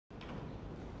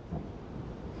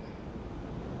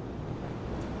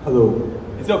Hello.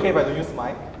 Is it okay if I don't use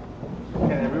mic?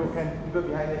 Can people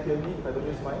behind there hear me if I don't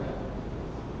use mic?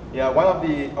 Yeah, one of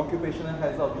the occupational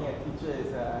hazards of being a teacher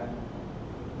is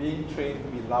being trained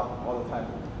to be loud all the time.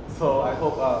 So I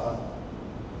hope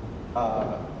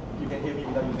you can hear me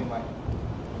without using mic.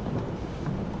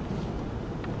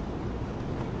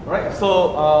 Alright,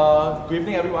 so good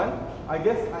evening everyone. I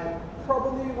guess I'm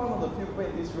probably one of the few people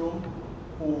in this room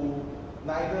who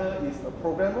neither is a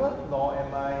programmer nor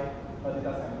am I a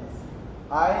data scientist.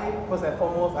 First and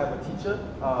foremost, I'm a teacher.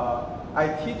 I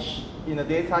teach in the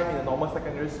daytime in a normal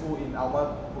secondary school in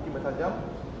Alma, Bukit Mertajam,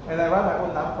 and I run my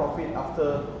own non-profit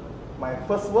after my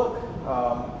first work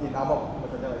in Alma, Bukit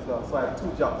Mertajam as well. So I have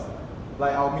two jobs.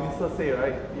 Like our minister say,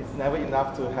 right, it's never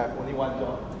enough to have only one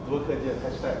job. Dua kerja,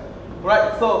 hashtag.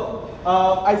 Right, so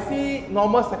I see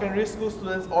normal secondary school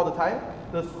students all the time.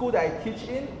 The school that I teach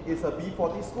in is a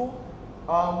B40 school.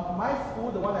 My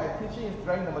school, the one that I teach in, is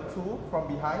ranked number 2 from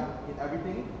behind in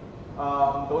everything.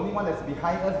 The only one that's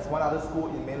behind us is one other school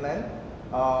in mainland,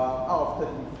 out of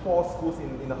 34 schools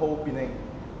in the whole Penang.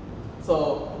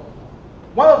 So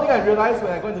one of the things I realized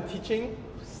when I got into teaching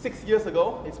 6 years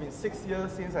ago, it's been 6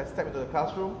 years since I stepped into the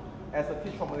classroom as a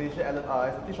Teach from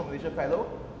Malaysia fellow,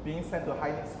 being sent to a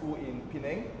high-need school in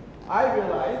Penang. I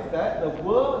realized that the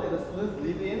world that the students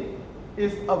live in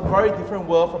is a very different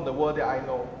world from the world that I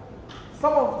know.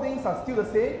 Some of the things are still the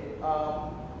same.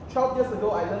 12 years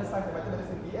ago, I learned science and mathematics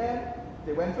in BM.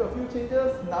 They went through a few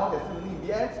changes. Now they're still learning in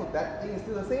BM, so that thing is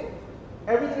still the same.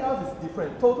 Everything else is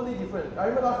different, totally different. I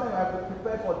remember last time I had to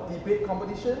prepare for a debate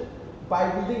competition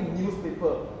by reading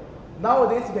newspaper.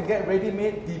 Nowadays, you can get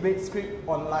ready-made debate script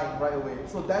online right away.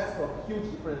 So that's a huge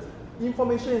difference.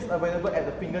 Information is available at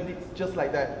the fingertips just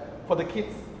like that for the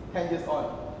kids 10 years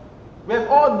on. We have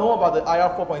all know about the IR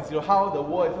 4.0, how the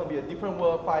world is going to be a different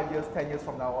world 5 years, 10 years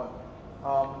from now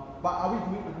on. But are we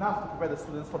doing enough to prepare the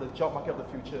students for the job market of the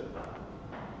future?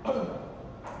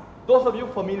 Those of you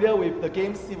familiar with the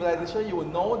game Civilization, you will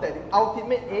know that the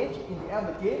ultimate age in the end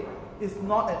of the game is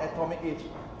not an atomic age,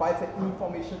 but it's an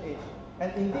information age.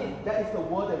 And indeed, that is the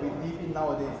world that we live in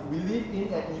nowadays. We live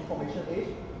in an information age,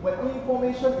 where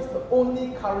information is the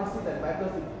only currency that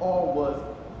matters in all worlds.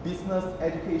 Business,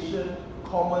 education,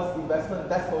 commerce, investment,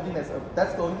 that's the only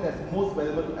thing that's most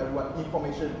valuable to everyone,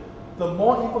 information. The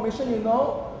more information you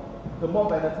know, the more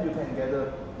benefit you can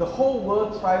gather. The whole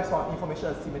world thrives on information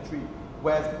asymmetry,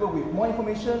 whereas people with more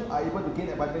information are able to gain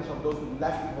advantage from those with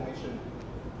less information.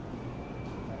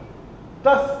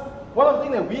 Thus, one of the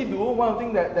things that we do, one of the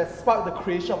things that sparked the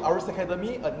creation of Arus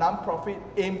Academy, a non-profit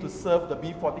aimed to serve the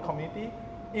B40 community,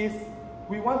 is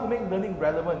we want to make learning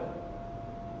relevant.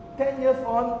 10 years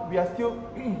on, we are still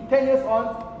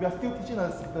teaching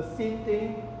the same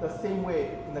thing, the same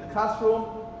way. In the classroom,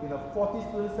 in a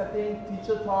 40-student setting,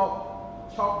 teacher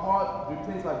talk, chalkboard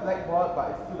replaced by blackboard,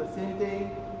 but it's still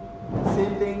the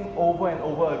same thing over and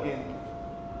over again.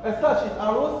 As such, in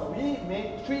Arus, we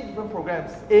make 3 different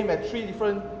programs aimed at 3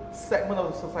 different segments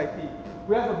of the society.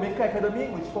 We have a Maker Academy,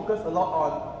 which focuses a lot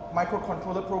on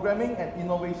microcontroller programming and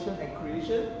innovation and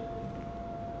creation.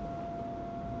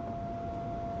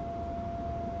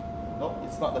 No,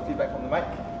 it's not the feedback from the mic.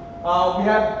 We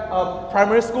have a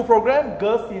primary school program,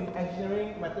 girls in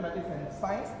engineering, mathematics, and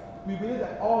science. We believe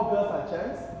that all girls are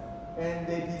gems, and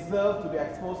they deserve to be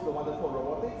exposed to the wonderful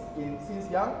robotics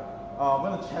since young. We're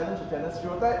going to challenge the gender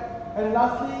stereotype. And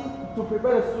lastly, to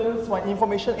prepare the students for an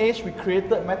information age, we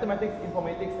created mathematics,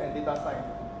 informatics, and data science.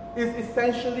 It's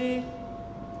essentially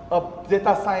a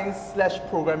data science /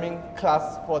 programming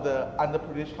class for the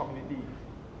underprivileged community.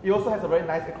 It also has a very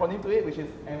nice acronym to it, which is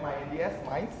MINDS,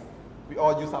 minds. We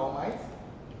all use our minds.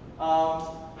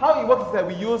 How it works is that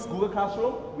we use Google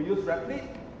Classroom, we use Replit,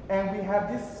 and we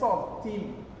have this sort of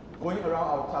team going around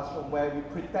our classroom where we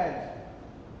pretend.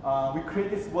 We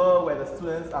create this world where the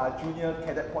students are junior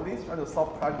cadet police trying to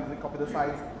solve crime using computer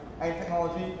science and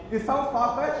technology. It sounds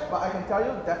far-fetched, but I can tell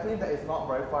you definitely that is not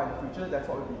very far in the future. That's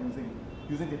what we'll be using.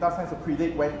 Using data science to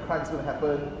predict when crime is going to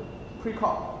happen,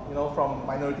 pre-cop, from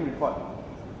Minority Report.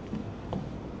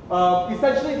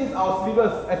 Essentially, this is our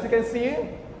syllabus. As you can see,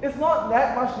 it's not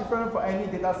that much different for any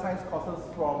data science courses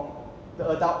from the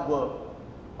adult world.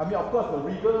 I mean, of course, the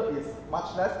rigor is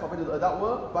much less compared to the adult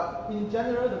world, but in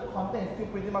general, the content is still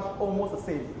pretty much almost the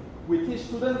same. We teach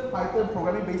students Python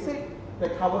programming basic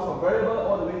that covers from variable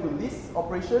all the way to list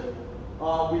operation.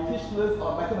 We teach students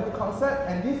mathematical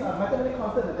concepts, and these are mathematical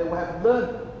concepts that they will have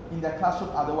learned in their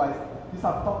classroom otherwise. These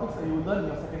are topics that you will learn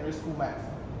in your secondary school maths.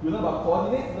 You learn about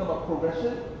coordinates, you learn about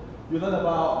progression, you learn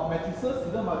about matrices,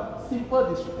 you learn about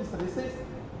simple descriptive statistics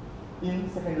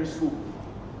in secondary school.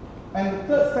 And the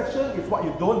third section is what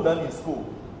you don't learn in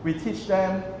school. We teach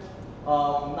them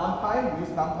NumPy, we use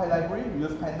NumPy library, we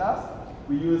use Pandas,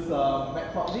 we use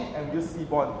Matplotlib, and we use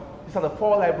Seaborn. These are the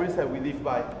 4 libraries that we live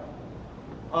by.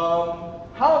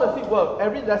 How does it work?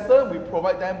 Every lesson, we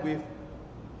provide them with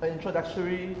an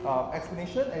introductory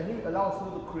explanation, and then we allow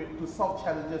students to solve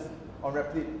challenges on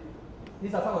Replit.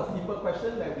 These are some of the simple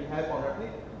questions that we have on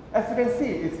Replit. As you can see,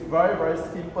 it's very, very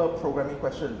simple programming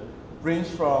questions, range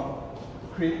from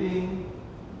creating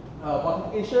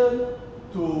multiplication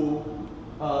to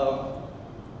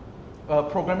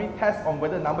programming tests on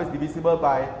whether a number is divisible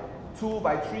by 2,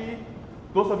 by 3.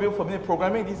 Those of you familiar with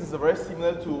programming, this is very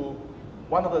similar to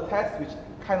one of the tests, which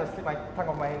kind of slipped my tongue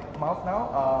of my mouth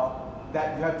now,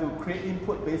 that you have to create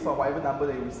input based on whatever number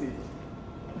they receive.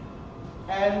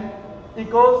 And it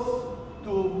goes to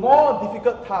more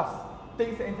difficult tasks,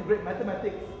 things that integrate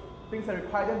mathematics, things that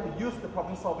require them to use the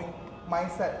problem-solving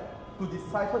mindset to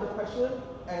decipher the question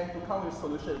and to come up with a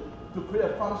solution, to create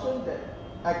a function that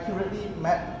accurately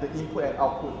map the input and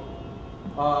output.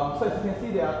 So as you can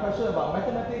see, there are questions about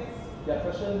mathematics, there are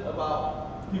questions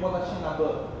about Fibonacci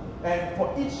number, and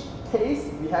for each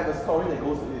case, we have a story that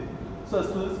goes with it. So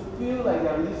students feel like they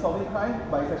are really solving crime,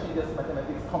 but it's actually just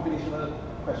mathematics, computational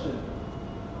question.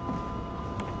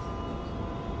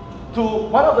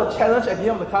 One of the challenges at the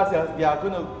end of the class, we are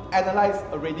going to analyze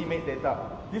a ready-made data.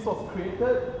 This was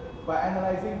created by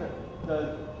analyzing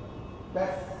the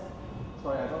best,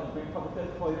 sorry, I don't want to bring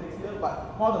politics here,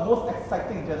 but one of the most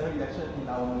exciting general election in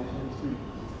our Malaysian history,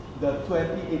 the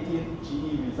 2018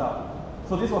 GE result.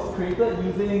 So this was created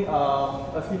using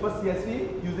a simple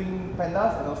CSV, using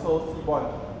Pandas and also Seaborn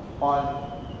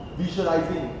on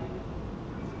visualizing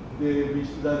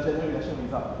the general election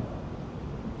result.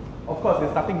 Of course,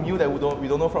 there's nothing new that we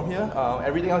don't know from here.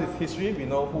 Everything else is history. We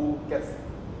know who gets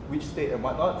which state and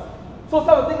whatnot. So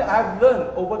some of the things that I've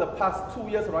learned over the past 2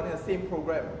 years running the same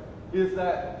program is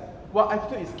that, well,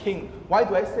 attitude is king. Why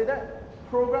do I say that?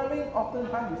 Programming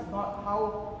oftentimes is not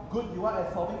how good you are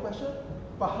at solving questions,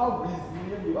 but how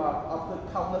resilient you are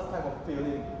after countless times of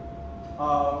failing.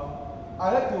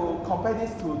 I like to compare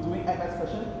this to doing MS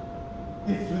question.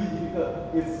 It's really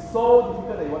difficult. It's so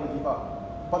difficult that you want to give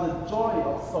up. But the joy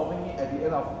of solving it at the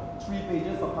end of 3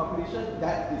 pages of calculation,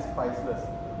 that is priceless.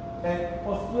 And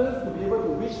for students to be able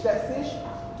to reach that stage,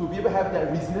 to be able to have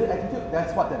that resilient attitude,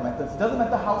 that's what that matters. It doesn't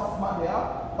matter how smart they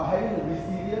are, but having the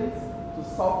resilience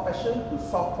to solve questions, to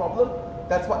solve problems,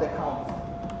 that's what that counts.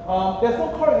 There's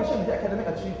no correlation between academic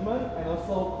achievement and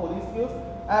also coding skills.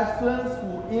 I have students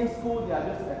who in school, they are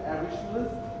just an average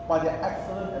students, but they're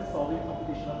excellent at solving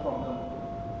computational problems.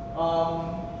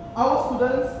 Our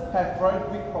students have very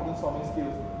weak problem-solving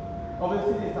skills.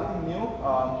 Obviously, there's nothing new.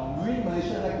 We in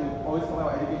Malaysia like to always compare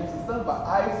our education system, but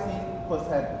I've seen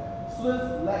firsthand,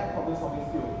 students lack problem-solving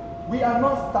skills. We are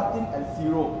not starting at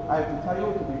 0. I have to tell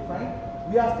you, to be frank,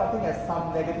 we are starting at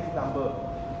some negative number.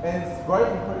 And it's very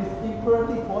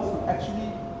imperative for us to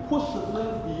actually push the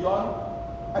students beyond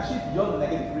the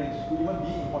negative range, to even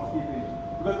be in positive range.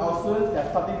 Because our students, their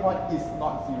starting point is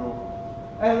not 0.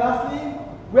 And lastly,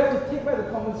 we have to take back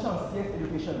the conversation on CS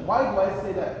education. Why do I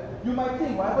say that? You might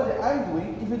think whatever that I'm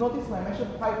doing, if you notice when I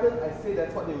mentioned Python, I say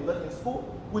that's what they will learn in school,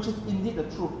 which is indeed the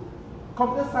truth.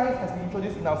 Computer science has been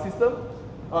introduced in our system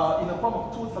in the form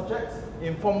of 2 subjects.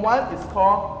 In Form 1, it's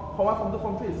called, Form 1, Form 2,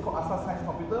 Form 3, it's called ASA Science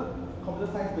Computer, Computer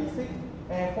Science Basic,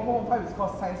 and Form 1, Form 5 is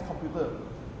called Science Computer.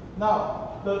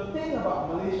 Now, the thing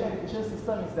about Malaysian education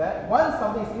system is that once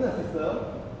something is in the system,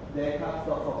 there comes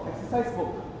lots of exercise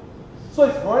book. So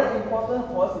it's very important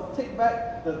for us to take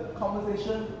back the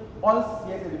conversation on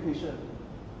CS education.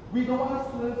 We don't want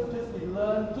students to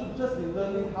just be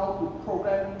learning how to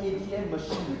program ATM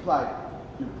machine reply.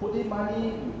 You put in money,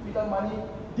 you feed out money.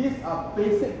 These are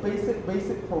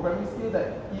basic programming skills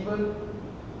that even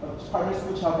a primary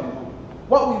school child can do.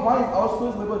 What we want is our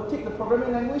students to be able to take the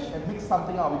programming language and make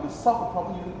something out. We can solve a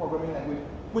problem using programming language,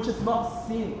 which is not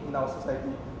seen in our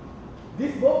society.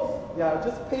 These books, they are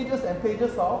just pages and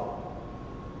pages of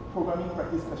programming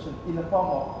practice questions in the form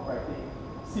of writing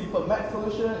simple math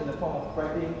solution, in the form of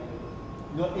writing,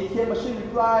 ATM machine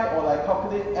reply, or like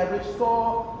calculate average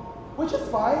score, which is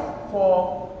fine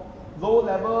for low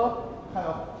level kind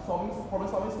of problem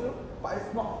solving skill, but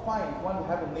it's not fine if you want to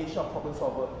have a nature of problem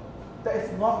solver. That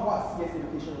is not what CS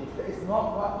education is. That is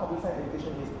not what computer science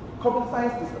education is. Computer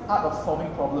science is the art of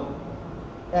solving problems.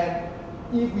 And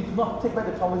if we do not take back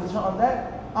the conversation on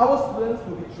that, our students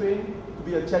will be trained to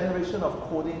be a generation of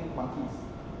coding monkeys,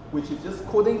 which is just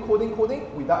coding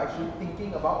without actually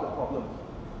thinking about the problem.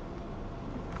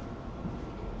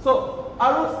 So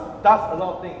ARUS does a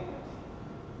lot of things.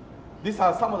 These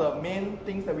are some of the main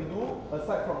things that we do,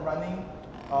 aside from running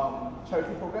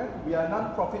charity program. We are a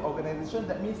non-profit organization.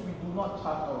 That means we do not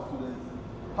charge our students.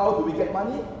 How do we get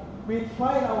money? We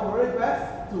try our very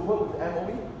best to work with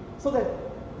MOE so that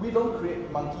we don't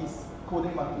create monkeys,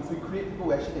 coding monkeys. We create people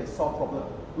who actually can solve problems.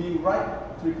 We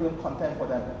write curriculum content for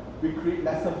them. We create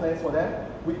lesson plans for them.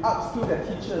 We upskill their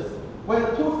teachers. When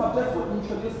the two subjects were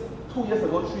introduced 2 years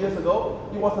ago, 3 years ago,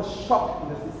 it was a shock in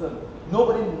the system.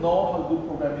 Nobody knows how to do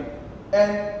programming.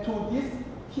 And to these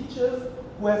teachers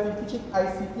who have been teaching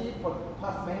ICT for the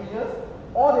past many years,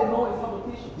 all they know is how to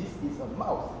teach. This is a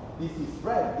mouse. This is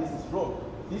RAM. This is ROM.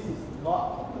 This is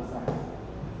not computer science.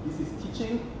 This is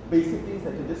teaching basic things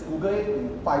that you just Google it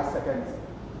in 5 seconds.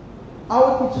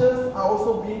 Our teachers are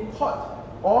also being taught,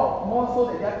 or more so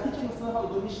that they are teaching students how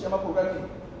to do HTML programming.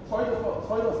 Sorry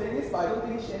to say this, but I don't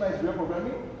think HTML is real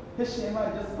programming. HTML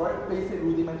is just very basic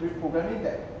rudimentary programming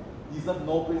that deserves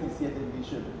no place in CS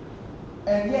education.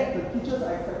 And yet the teachers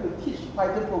are expected to teach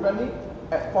Python programming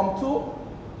at Form 2,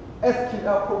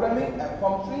 SQL programming at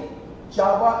Form 3,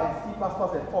 Java and C++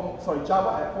 at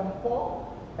Java at Form 4,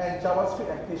 and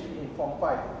JavaScript and PHP in Form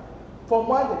 5. Form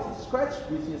 1 they teach Scratch,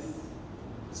 which is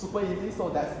super easy, so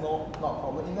that's not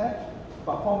problem in there.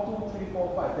 But Form 2, 3,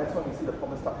 4, 5, that's when we see the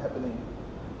problem start happening.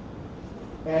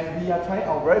 And we are trying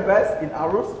our very best in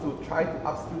ARUS to try to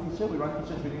upskill teachers. We run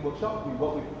teacher training workshops. We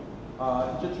work with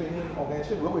teacher training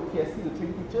organization. We work with PSC to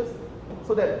train teachers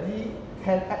so that we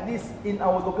can, at least in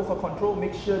our locus of control,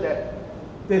 make sure that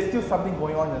there's still something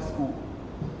going on in the school.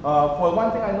 For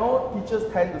one thing I know,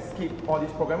 teachers tend to skip all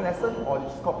these programming lessons or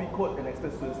just copy code and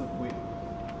expect students to do it.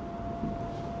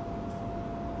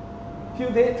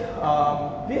 Till date,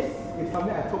 this is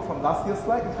something I took from last year's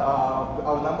slide.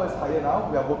 Our number is higher now.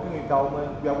 We are working with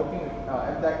government, we are working with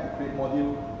MDEC to create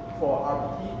module for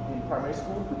RPT in primary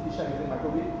school to teach them using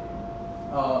microwave.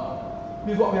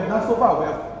 This is what we have done so far. We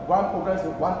have run programs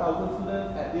with 1,000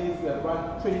 students at this. We have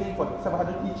run training for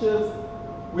 700 teachers.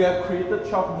 We have created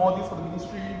 12 modules for the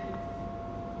ministry.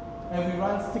 And we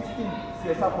run 16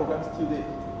 CSR programs till date.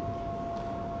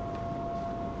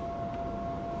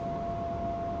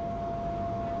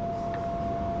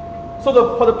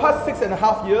 So for the past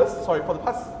 6.5 years, for the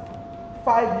past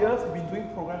 5 years, we've been doing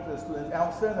programs with the students. And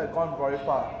our students have gone very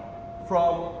far.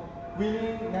 From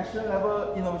winning national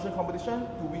level innovation competition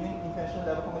to winning international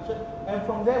level competition. And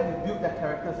from there, we build their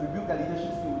characters, we build their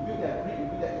leadership skills, we build their grit, we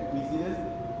build their resilience.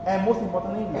 And most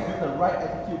importantly, we build the right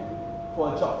attitude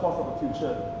for a job force of the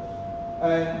future.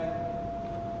 And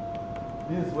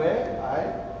this is where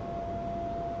I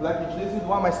would like to introduce you to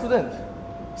one of my students.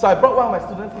 So I brought one of my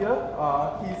students here.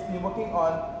 He's been working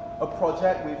on a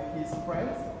project with his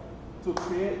friends to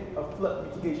create a flood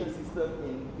mitigation system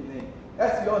in Penang.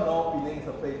 As you all know, Penang is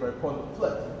a place very prone to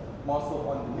flood, more so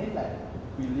on the mainland.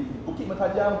 We live in Bukit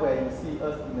Mertajam, where you see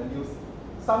us in the news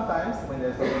sometimes when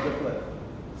there's a major flood.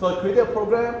 So I created a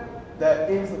program that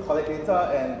aims to collect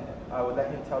data, and I will let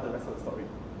him tell the rest of the story.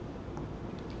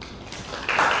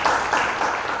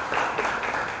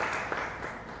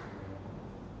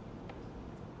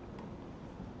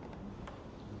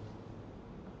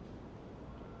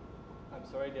 I'm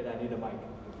sorry that I need a mic.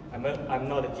 I'm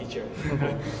not a teacher.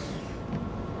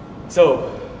 So,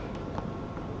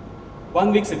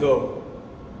 1 week ago,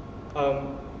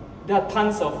 there are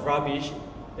tons of rubbish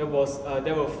that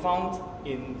were found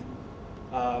in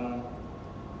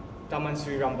Taman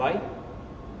Sri Rambai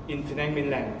in Penang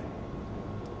mainland.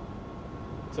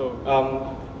 So,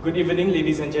 good evening,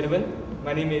 ladies and gentlemen.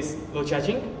 My name is Lo Chia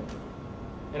Ching,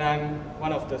 and I'm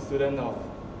one of the students of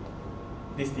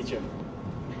this teacher.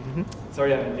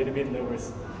 Sorry, I'm a little bit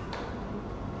nervous.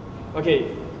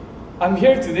 Okay, I'm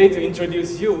here today to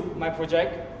introduce you my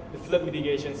project, the flood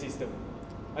mitigation system.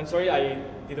 I'm sorry I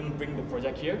didn't bring the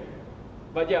project here,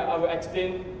 but yeah, I will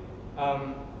explain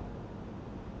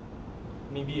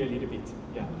maybe a little bit.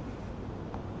 Yeah.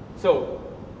 So,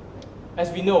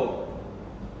 as we know,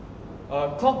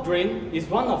 clogged drain is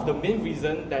one of the main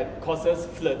reasons that causes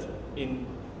flood in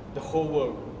the whole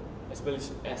world,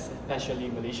 especially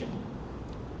Malaysia.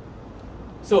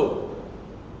 So,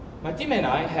 my team and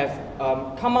I have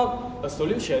come up a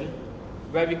solution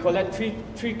where we collect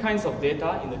three kinds of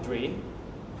data in the drain,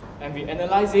 and we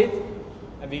analyze it,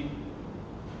 and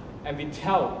we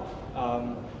tell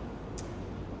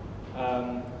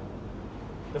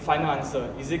the final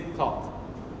answer: is it clogged?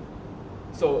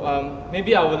 So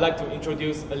maybe I would like to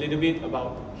introduce a little bit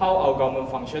about how our government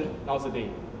function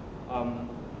nowadays.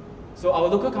 So our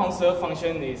local council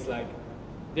function is like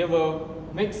they will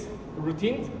make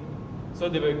routine, so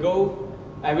they will go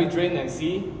every drain and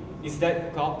see is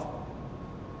that clogged,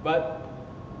 but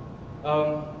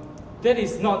that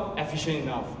is not efficient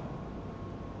enough.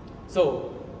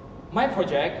 So my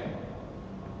project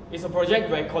It's a project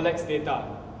where it collects data.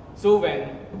 So when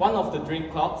one of the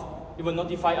drain clogs, it will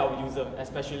notify our user,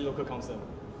 especially local council.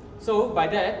 So by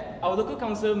that, our local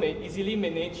council may easily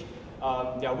manage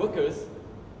their workers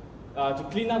to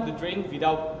clean up the drain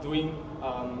without doing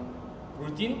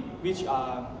routine, which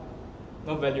are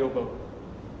not valuable.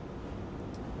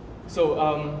 So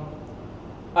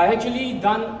I actually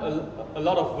done a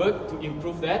lot of work to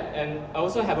improve that, and I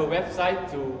also have a website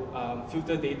to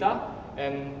filter data,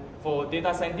 and for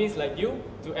data scientists like you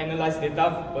to analyze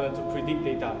data to predict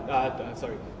data.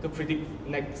 To predict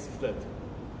next flood.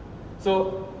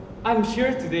 So I'm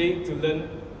here today to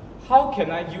learn how can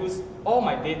I use all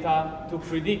my data to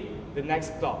predict the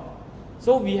next flood.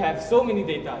 So we have so many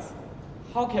data.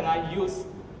 How can I use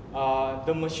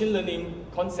the machine learning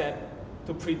concept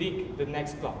to predict the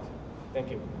next flood? Thank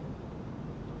you.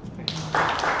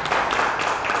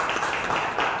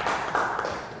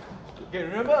 Okay,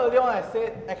 remember earlier on I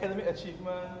said academic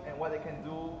achievement and what they can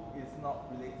do is not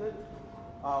related.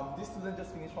 This student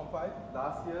just finished Form 5.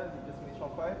 Last year, he just finished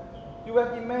Form 5. You would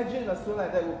have imagined a student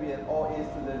like that would be an all-A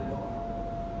student.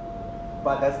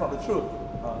 But that's not the truth.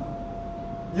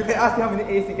 You can ask him how many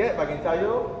A's he gets, but I can tell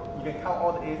you, you can count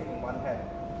all the A's in one hand.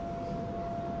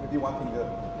 Maybe one finger.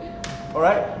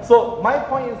 Alright? So my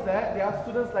point is that there are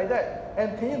students like that.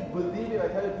 And can you believe it? I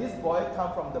tell you, this boy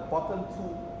comes from the bottom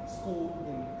 2 school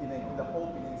in the whole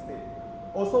Penang state.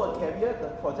 Also a caveat, the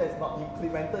project is not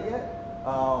implemented yet.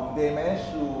 They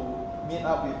managed to meet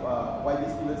up with YB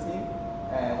Students team,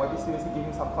 and YB Students team gave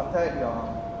him some contact.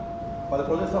 But the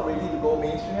project is not ready to go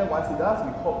mainstream yet. Once it does,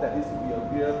 we hope that this will be a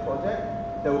real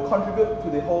project that will contribute to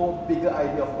the whole bigger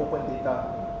idea of open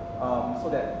data, so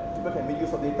that people can make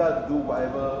use of data to do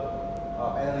whatever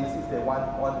analysis they want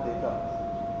on the data.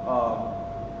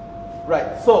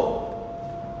 Right, so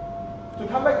to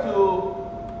come back to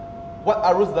what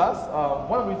Arus does,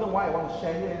 one reason why I want to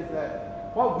share here is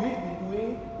that what we've been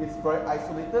doing is very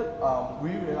isolated.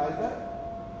 We realize that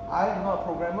I am not a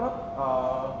programmer.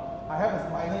 I have a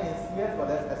minor in CS, but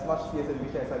that's as much CS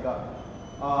education as I got.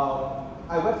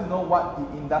 I want to know what the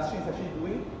industry is actually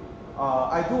doing.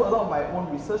 I do a lot of my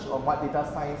own research on what data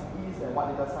science is and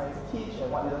what data science teach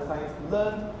and what data science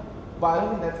learn. But I don't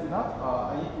think that's enough.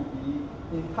 I need to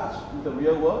be in touch with the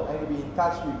real world. I need to be in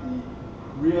touch with the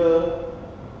real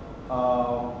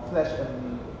flesh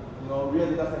and real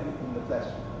data scientists in the flesh,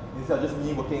 instead of just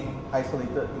me working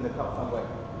isolated in the cloud somewhere.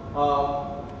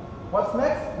 What's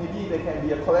next? Maybe there can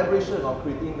be a collaboration on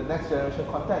creating the next generation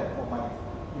content for mine.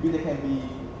 Maybe there can be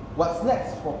what's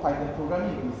next for Python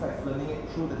programming besides learning it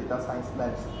through the data science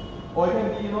lens. Or it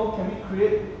can be, can we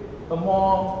create a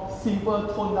more simple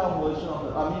toned down version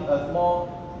of a more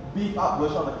beefed up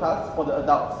version of the class for the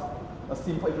adults, a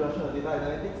simple introduction to data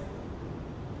analytics.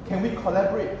 Can we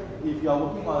collaborate? If you are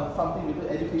working on something with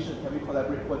education, can we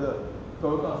collaborate further? If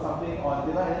you're working on something on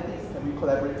data analytics, can we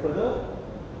collaborate further?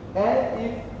 And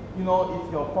if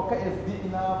your pocket is deep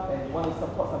enough and you want to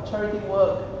support some charity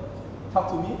work, talk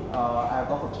to me. I have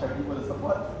lots of charity for the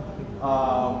support.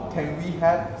 Can we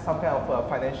have some kind of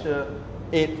financial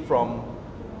aid from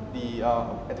the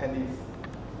attendees?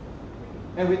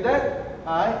 And with that,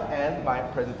 I end my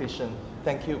presentation.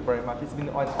 Thank you very much. It's been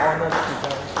an honor to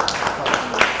present.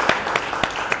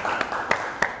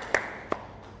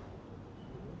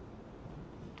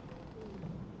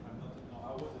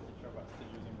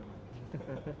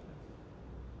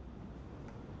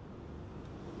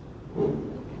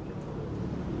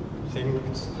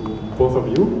 Thanks to both of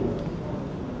you.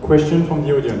 Question from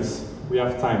the audience. We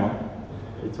have time.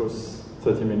 Huh? It was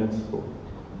 30 minutes, so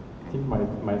I think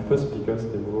my first speakers,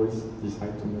 they will always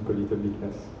decide to make a little bit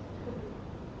less.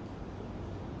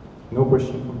 No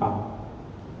question?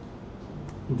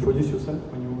 Introduce yourself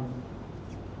when you want.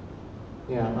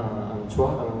 Yeah, I'm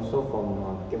Chua. I'm also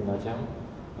from Gymnasium.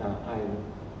 I'm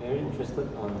very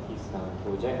interested on his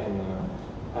project, and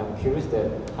I'm curious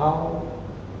that how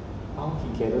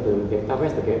he gathered the data.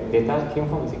 Where's the data came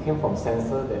from? Is it came from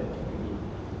sensor that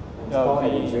we installed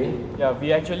at the drain? Yeah,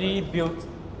 we actually built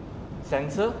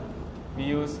sensor. We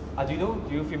use Arduino.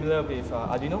 Do you familiar with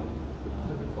Arduino?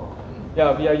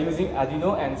 Yeah, we are using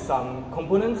Arduino and some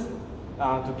components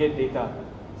to get data.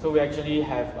 So we actually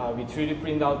have, we 3D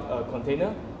print out a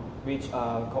container which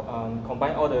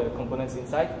combine all the components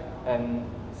inside and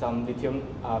some lithium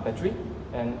battery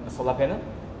and a solar panel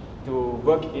to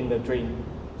work in the drain.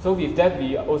 So with that,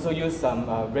 we also use some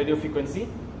radio frequency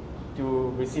to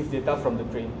receive data from the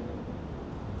drain.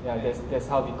 Yeah, that's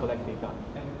how we collect data.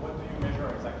 And what do you measure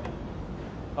exactly?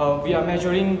 We are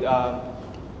measuring,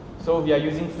 so we are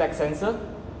using flex sensor,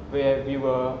 where we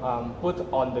will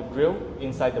put on the grill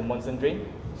inside the monsoon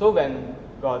drain. So when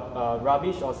got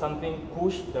rubbish or something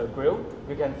push the grill,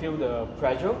 we can feel the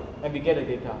pressure and we get the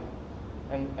data.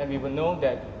 And we will know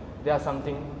that there's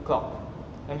something clogged.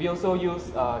 And we also use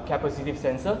a capacitive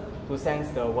sensor to sense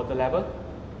the water level,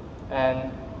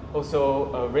 and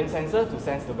also a rain sensor to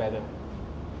sense the weather.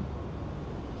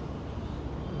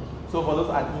 So for those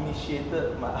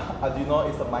uninitiated, Arduino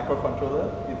is a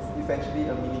microcontroller. It's essentially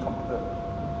a mini computer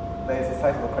that is the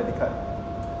size of a credit card.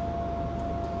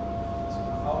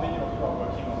 How many of you are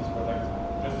working on this product?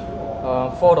 Just you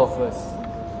or? 4 of us.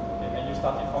 Okay, and you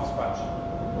started from scratch?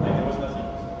 Like there was nothing?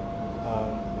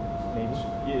 Maybe.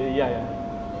 Yeah.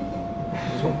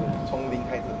 从零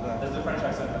开始是吧？ That's the French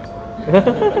accent, I'm sorry.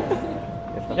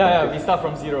 Yeah, we start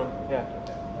from 0. Yeah.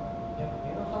 You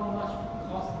know how much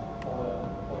cost for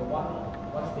the one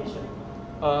station?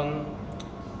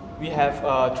 We have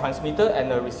a transmitter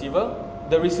and a receiver.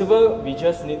 The receiver we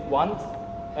just need one,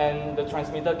 and the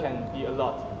transmitter can be a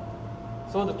lot.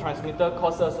 So the transmitter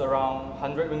costs us around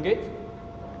 100 ringgit,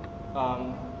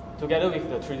 together with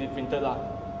the 3D printer lah.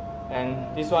 And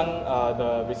this one,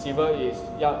 the receiver is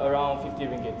around 50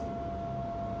 ringgit.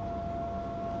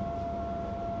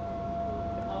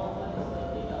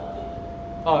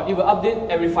 It will update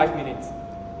every 5 minutes.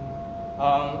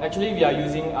 Actually, we are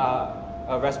using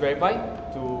a Raspberry Pi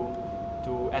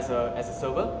as a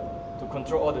server to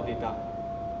control all the data.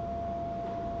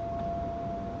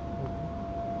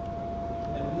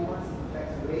 Every once it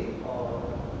detects rain or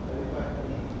every 5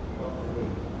 minutes throughout the day?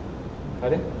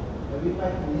 Pardon? Every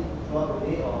 5 minutes throughout the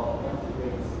day or once it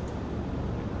rains?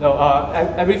 No,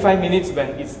 every 5 minutes when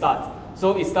it starts.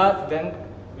 So it starts, then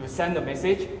you send a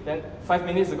message, then 5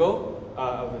 minutes ago,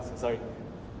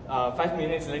 5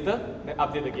 minutes later, then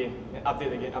update again, then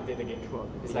update again, update again.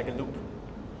 It's like a loop.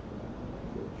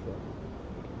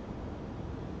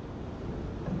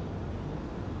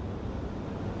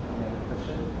 Any other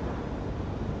question?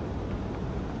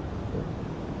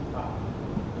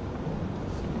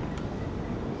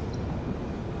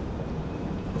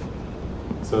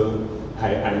 So,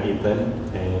 hi, I'm Ethan,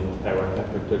 and I work at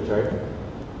CryptoChart.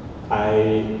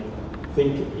 I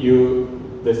think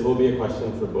this will be a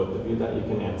question for both of you that you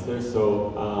can answer.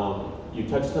 So, you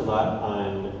touched a lot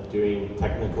on doing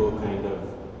technical kind of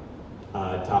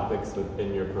topics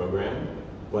within your program,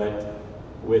 but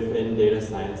within data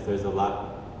science, there's a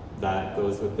lot that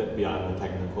goes with it beyond the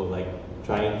technical, like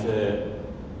trying to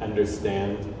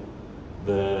understand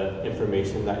the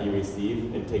information that you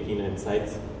receive and taking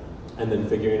insights and then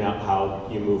figuring out how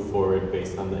you move forward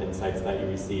based on the insights that you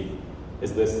receive.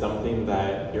 Is this something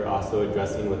that you're also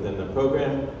addressing within the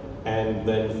program? And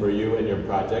then for you and your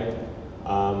project,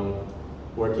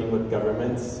 working with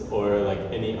governments or like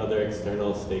any other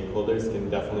external stakeholders can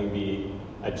definitely be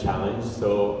a challenge.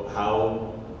 So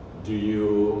how do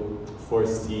you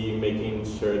foresee making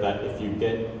sure that if you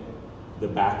get the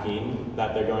backing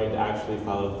that they're going to actually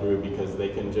follow through, because they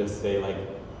can just say like,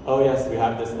 oh yes, we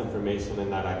have this information and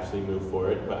not actually move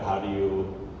forward, but how do you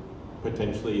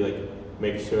potentially like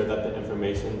make sure that the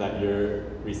information that you're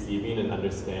receiving and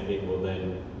understanding will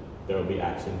then, there will be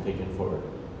action taken forward?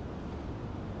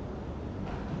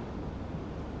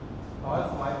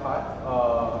 That's my part.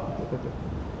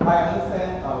 I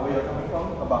understand where you're coming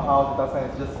from about how data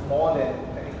science is just more than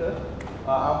technical.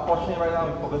 Unfortunately, right now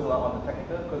we focus a lot on the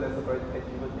technical because that's a very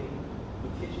tangible thing to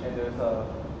teach, and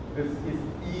because it's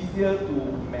easier to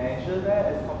measure that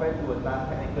as compared to a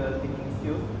non-technical thinking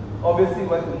skills. Obviously, we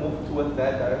want to move towards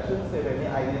that direction. So if you have any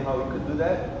idea how we could do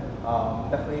that,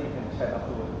 definitely we can chat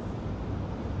afterwards.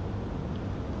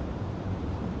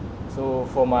 So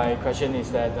for my question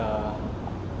is that,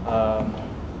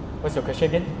 what's your question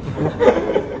again?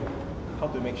 How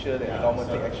to make sure that the government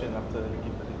take action after you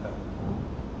give the data?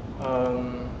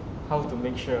 How to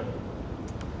make sure?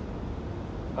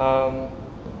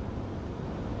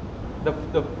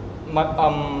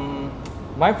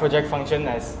 My project function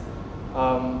as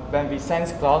when we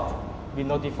sense cloud, we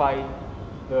notify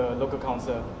the local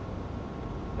council.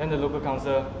 Then the local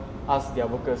council asks their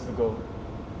workers to go.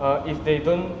 If they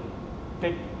don't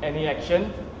take any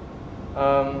action,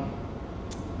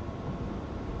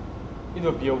 it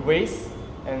will be a waste,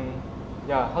 and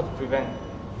how to prevent?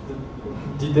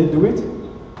 Did they do it?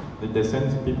 Did they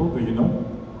send people? Do you know?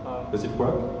 Does it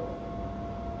work?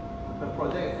 The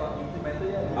project is not implemented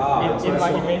yet. In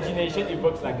my imagination, it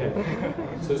works like that.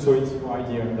 So it's your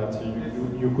idea that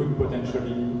you could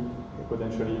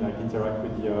potentially like interact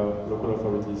with the local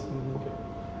authorities. Mm-hmm. Okay.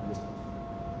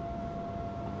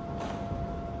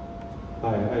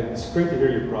 Hi, it's great to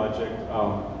hear your project.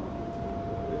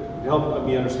 Help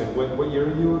me understand, what year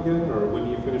are you again, or when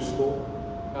do you finish school?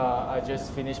 I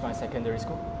just finished my secondary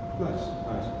school. Nice,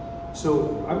 nice.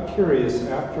 So I'm curious,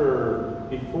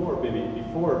 before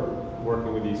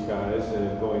working with these guys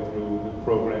and going through the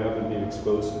program and being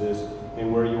exposed to this,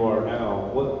 and where you are now,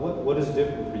 what is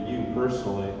different for you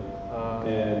personally?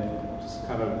 And just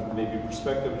kind of maybe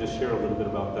perspective, just share a little bit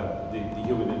about that, the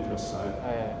human interest side.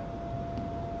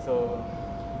 So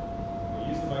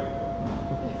Use the microphone.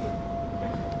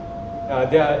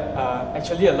 there are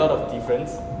actually a lot of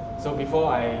difference. So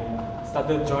before I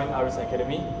started join RS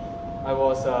Academy, I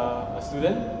was a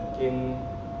student in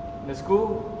the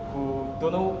school who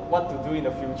don't know what to do in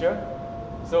the future.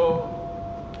 So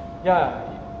yeah,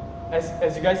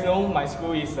 as you guys know, my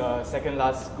school is second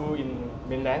last school in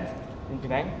mainland, in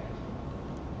Penang.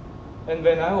 And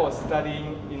when I was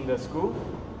studying in the school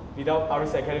without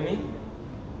RS Academy,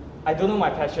 I don't know my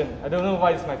passion. I don't know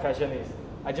what my passion is.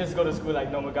 I just go to school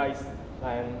like normal guys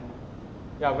and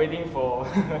yeah, waiting for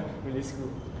release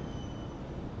school.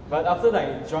 But after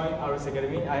I joined RS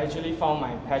Academy, I actually found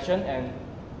my passion and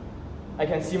I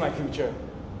can see my future.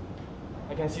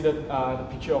 I can see the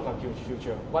picture of my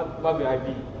future. What will I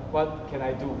be? What can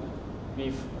I do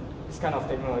with this kind of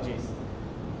technologies?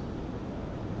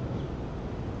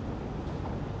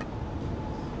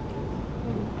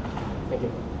 Thank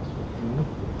you.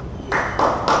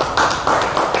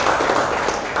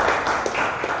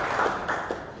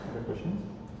 Other questions?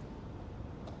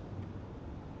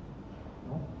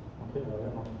 No? Okay,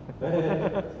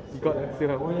 You got still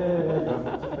have. Oh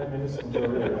yeah. 5 minutes until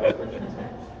the last questions.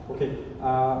 Okay.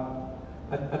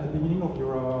 At the beginning of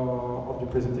your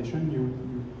presentation, you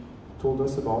told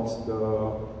us about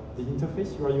the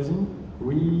interface you are using.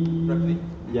 Rapidly?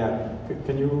 Yeah.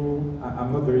 Can you?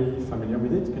 I'm not very familiar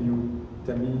with it. Can you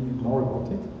tell me more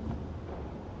about it?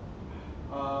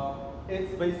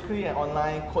 It's basically an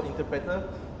online code interpreter.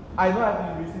 I know I've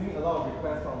been receiving a lot of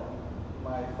requests from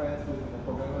my friends who is in the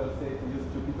programmer who say to use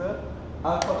Jupyter.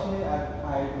 Unfortunately,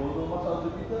 I don't know much about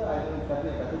Jupyter. I know it's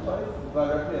definitely a better choice, but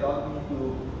Rapidly allowed me to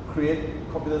create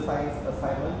computer science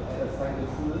assignment and assign to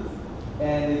students.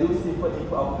 And they do simple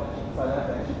input-output matching, so I don't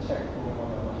have to actually check program 1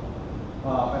 by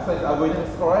 1. As long as the algorithm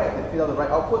is correct, they fill out the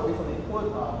right output based on the input,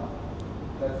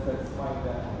 that's fine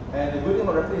there. And the good thing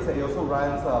about Rapidly is that it also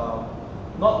runs,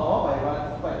 not all, but it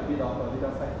runs quite a bit of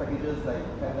data science packages like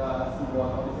Panda, C1,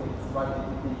 all these things run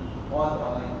natively on the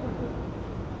online interpreter.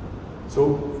 So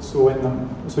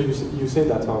you say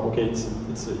that okay, it's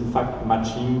in fact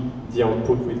matching the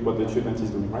output with what the student is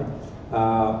doing, right?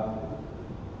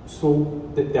 So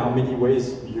there are many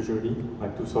ways usually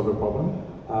like to solve a problem.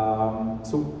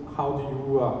 So how do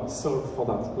you solve for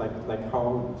that? Like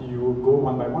how do you go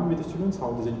one by one with the students?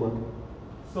 How does it work?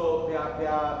 So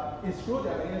it's true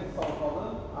there are many ways to solve a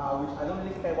problem, which I don't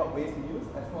really care what ways to use,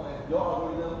 as long as your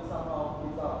algorithm somehow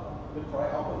gives out the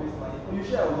correct output based on my input.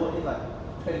 Usually I will load in like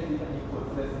 20 different inputs,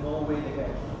 so there's no way they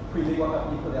can predict what kind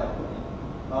of input they are putting in.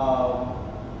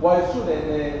 While it's true that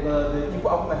the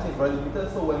input-output matching is very limited,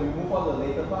 so when we move on to the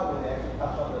later part, when they actually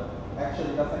touch on the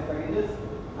actual data science packages,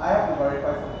 I have to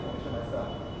verify some information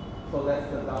myself. So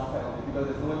that's the downside of it, because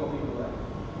there's no way for me to like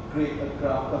create a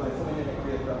graph, because there's so many ways to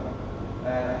create a graph.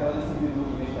 And I cannot just simply do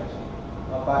image matching.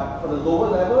 But for the lower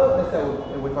level, let's say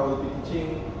if I were to be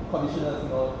teaching conditioners,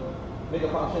 make a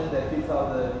function that fits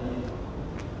out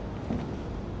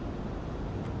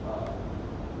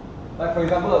like for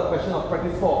example, a question of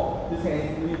practice 4. This can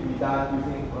easily be done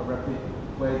using Rapid,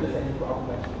 where it's just an input-output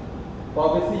matching. But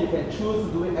obviously, you can choose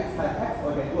to do it x times x,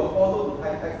 or you can do a for loop to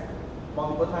type x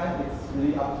multiple times. It's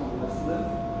really up to the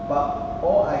students. But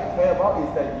all I care about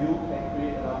is that you can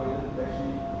create an algorithm to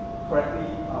actually correctly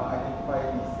identify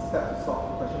these steps to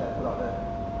solve the question that I put out there.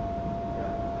 Yeah.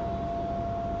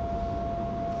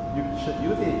 You should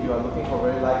use it if you are looking for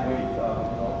very lightweight,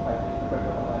 Python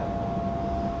interpreter online.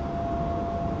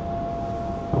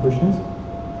 Questions?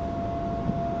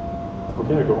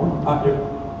 Okay, I go on.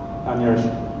 Neeraj.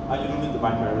 You don't need the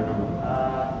mic, I remember.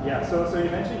 Yeah, so you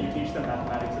mentioned you teach them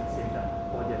mathematics at the same time,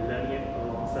 or they're learning it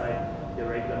alongside the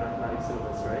regular mathematics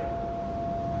syllabus, right?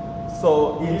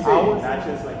 So in our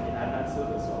matches like in advanced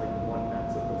syllabus or like one math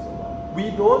syllabus or what?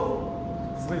 We don't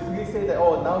specifically say that,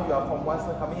 now you are from 1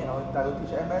 semester coming and I don't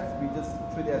teach MS, we just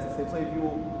treat it as the same. So if you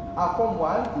are from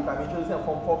 1, if I'm introducing a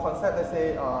from 4 concept, let's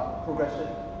say progression,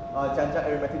 Janjan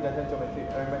arithmetic, Janjan geometry,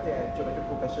 arithmetic and geometric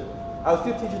progression, I'll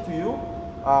still teach it to you.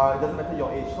 It doesn't matter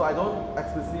your age. So I don't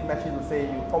explicitly match it to say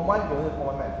you from 1 you only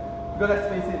from 1 math. Because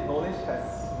let's face it, knowledge has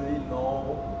really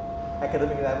no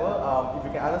academic level. If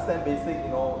you can understand basic,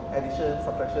 addition,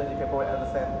 subtraction, you can probably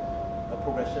understand the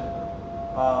progression.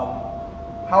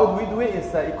 How do we do it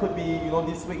is that it could be,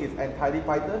 this week is entirely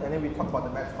Python, and then we talk about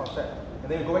the maths concept. And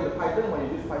then we go back to Python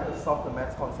when you use Python to solve the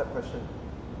maths concept question.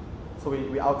 So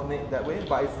we alternate that way,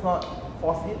 but it's not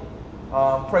forced in.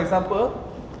 For example,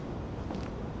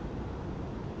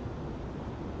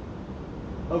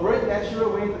 a very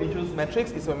natural way to introduce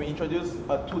metrics is when we introduce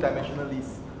a two-dimensional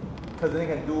list, because then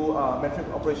you can do metric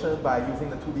operation by using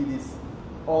the 2D list.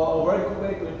 Or a very good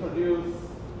way to introduce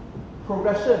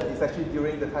progression is actually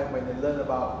during the time when they learn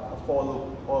about a for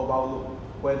loop or a while loop,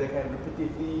 where they can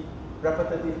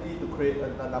repetitively to create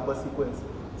a number sequence.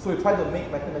 So we try to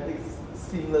make mathematics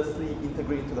seamlessly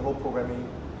integrate into the whole programming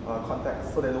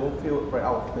context, so they don't feel very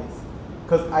out of place.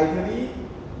 Because ideally,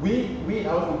 we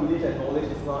our believe that knowledge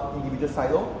is not individual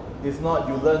silo. It's not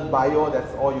you learn bio,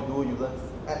 that's all you do. You learn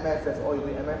maths, that's all you do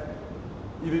in maths.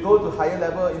 If you go to higher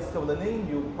level instead of learning,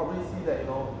 you probably see that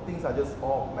things are just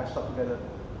all mashed up together.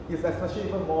 It's especially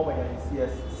even more when you're in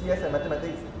CS. CS and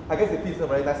mathematics, I guess it fits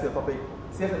very nicely the topic.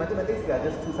 CS and mathematics, they are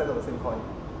just two sides of the same coin.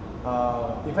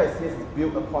 In fact, CS is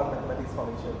built upon mathematics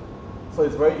foundation. So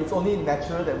it's only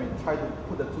natural that we try to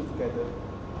put the two together.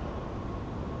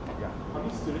 Yeah. How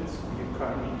many students do you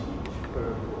currently teach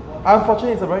per cohort?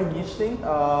 Unfortunately, it's a very niche thing.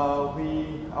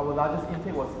 Our largest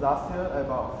intake was last year,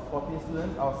 about 14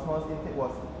 students. Our smallest intake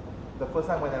was the first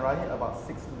time when I ran it, about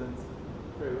 6 students.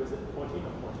 Sorry, was it 14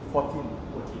 or 14? 14.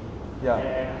 14. Yeah.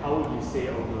 And how would you say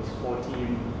of those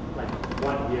 14, like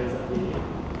what years are they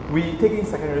in? We take in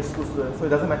secondary school students, so it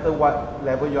doesn't matter what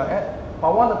level you're at.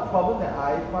 But one of the problems that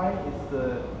I find is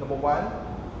number one,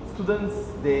 students,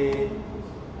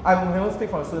 I will speak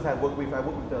from the students I work with. I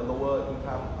work with the lower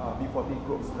income B40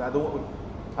 groups. I don't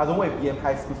work with BM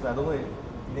high school students. I don't work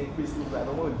with free school students. I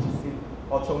don't work with GC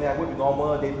or Chongli. I work with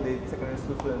normal day-to-day secondary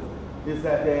school students. Is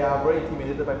that they are very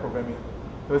intimidated by programming.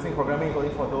 They think programming is only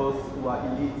for those who are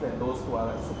elites and those who are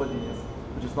like super genius,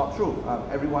 which is not true.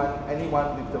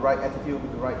 Anyone with the right attitude,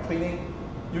 with the right training,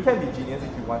 you can be genius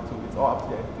if you want to. It's all up to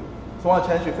your attitude. So one of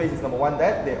the challenges we face is number one,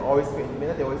 that they always feel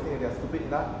intimidated. They always think that they're stupid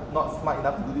enough, not smart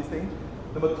enough to do this thing.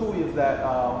 Number two is that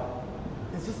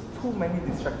there's just too many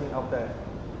distracting out there.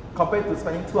 Compared to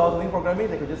spending 2 hours learning programming,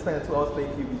 they could just spend 2 hours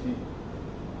playing PUBG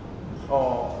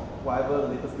or whatever the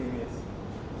latest game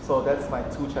is. So that's my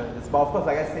two challenges. But of course,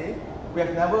 like I say, we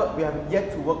have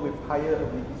yet to work with higher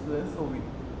ability students. So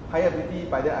higher ability,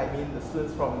 by that I mean the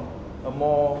students from a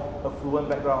more affluent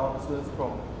background, students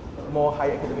from more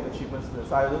high academic achievement students.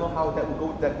 So I don't know how that will go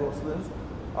with that group of students.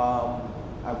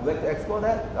 I would like to explore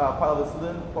that part of the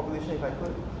student population if I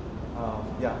could.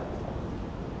 Yeah.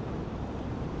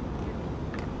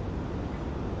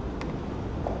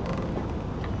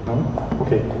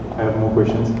 Okay, I have more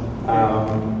questions.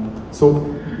 So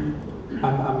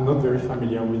I'm not very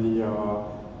familiar with the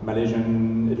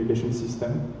Malaysian education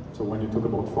system. So when you talk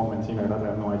about form and things like that, I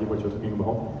have no idea what you're talking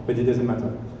about. But it doesn't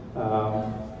matter.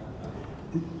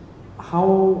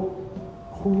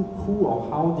 Who or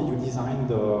how did you design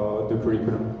the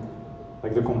curriculum?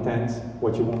 Like the content,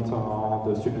 what you want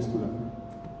the students to learn?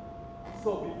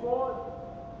 So before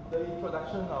the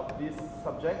introduction of these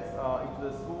subjects into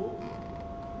the school,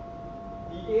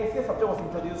 the ASCS subject was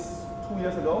introduced 2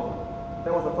 years ago.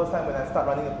 That was the first time when I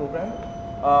started running a program.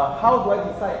 How do I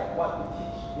decide what to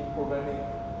teach in programming?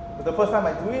 The first time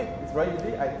I do it, it's very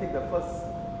easy. I take the first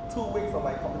 2 weeks of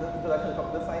my introduction to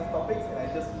computer science topics and I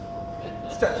just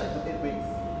stretch it to 8 weeks.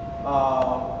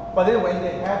 But then when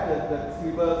they have the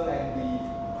syllabus and the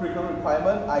curriculum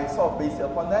requirement, I sort of base it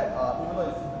upon that. Even though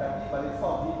it's systematic, but it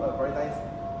sort of gives a very nice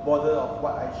border of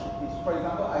what I should teach. For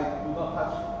example, I do not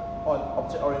touch on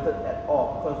object-oriented at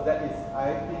all, because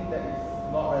I think that is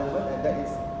not relevant and that is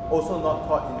also not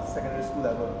taught in secondary school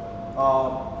level.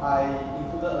 I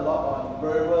included a lot on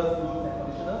variables, loops, and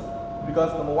conditionals,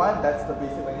 because number one, that's the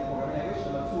basic language programming language.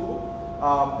 Number two,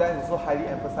 that is also highly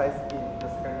emphasized in the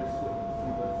secondary school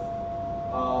syllabus.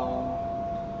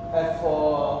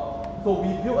 So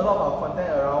we built a lot of our content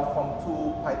around Form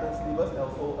 2 Python syllabus and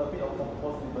also a bit of Form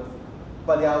 4 syllabus.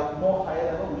 But they are more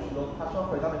higher level, which we don't touch on.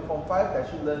 For example, in Form 5, they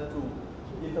actually learn to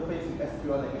interface with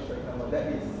SQL language, for example. That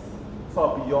is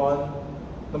sort of beyond,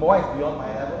 number one is beyond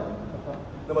my level.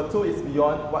 Number two is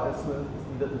beyond what the student is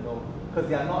needed to know, because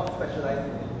they are not specialized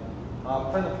in it.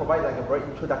 Trying to provide like a very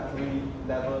introductory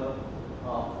level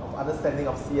of understanding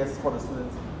of CS for the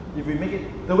students. If we make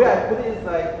it, the way I put it is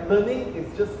like, learning is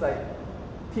just like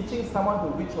teaching someone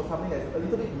to reach for something that's a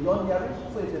little bit beyond their reach.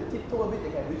 So if they tiptoe a bit,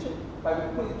 they can reach it. But if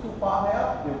we put it too far high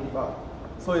up, they'll give up.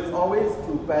 So it's always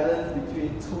to balance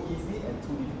between too easy and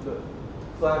too difficult.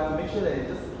 So I have to make sure that it's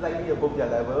just slightly above their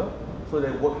level, so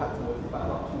they work hard towards it, but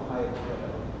not too high above their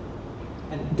level.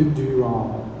 And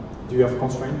do you have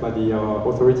constraint by the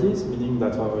authorities, meaning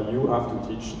that you have to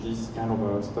teach this kind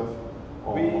of stuff,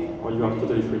 or you are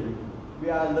totally free? We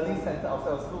are a learning center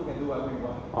outside of school. We can do whatever we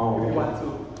want. Oh, if we okay. want to.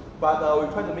 but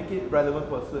we try to make it relevant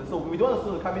for students. So we don't want a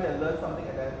student to come in and learn something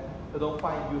and then they don't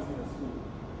find use in the school.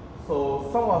 So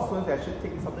some of our students actually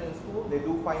take something in school, they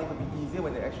do find it to be easier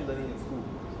when they're actually learning in school.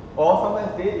 Or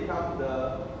sometimes they become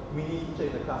the mini teacher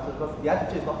in the classroom because their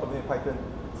teacher is not familiar with Python.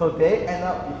 So they end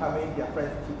up becoming their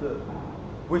friend's tutor,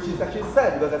 which is actually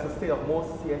sad because that's the state of most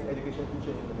CS education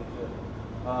teachers in Malaysia.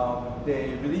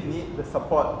 They really need the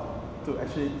support to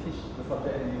actually teach the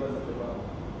subject and deliver such a well.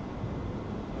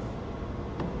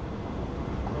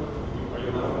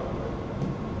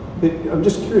 I'm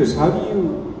just curious, how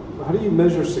do you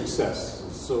measure success?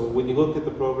 So when you look at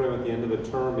the program at the end of a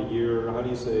term, a year, how do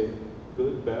you say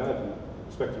good, bad,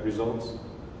 expected results?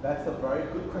 That's a very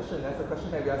good question. That's a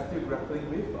question that we are still grappling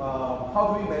with.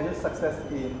 How do we measure success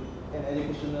in an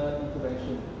educational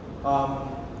intervention?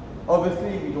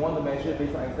 Obviously, we don't want to measure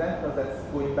based on exams because that's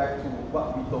going back to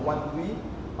what we don't want to be.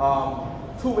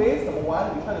 Two ways. Number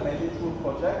one, we try to measure through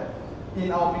project. In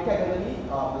our BK Academy,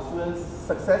 the students'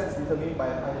 success is determined by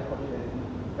a final project that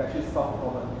they actually solve a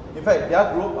problem. In fact,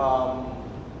 their group,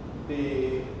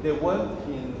 they weren't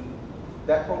in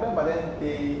that program, but then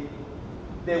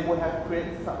they would have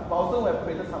created some, also would have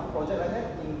created some project like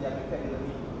that in their BK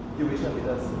Academy duration with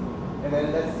us. And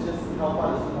then let's just see how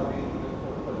far the students are going to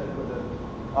project further.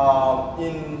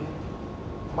 In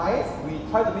MICE, we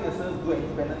try to make the students do an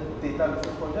independent data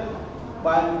research project,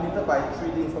 but limited by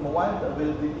three things. Number one, the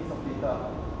availability of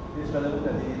data is relevant to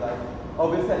their daily life.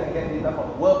 Obviously, I can get data from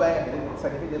the World Bank, I can get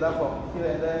scientific data from here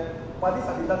and there, but these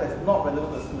are data that's not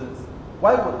relevant to students.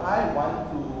 Why would I want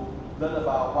to learn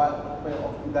about what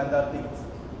of Uganda thinks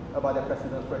about their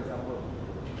president, for example?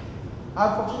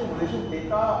 Unfortunately, in Malaysian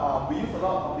data, we use a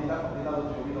lot of data from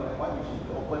data.gov.my, which is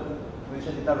the open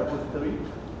Malaysian data repository,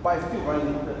 but it's still very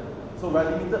limited. So we're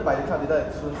limited by the kind of data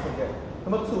that students can get.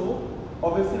 Number two,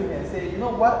 obviously we can say, you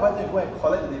know what, why don't you go and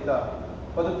collect the data?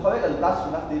 But to collect a large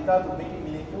enough data to make it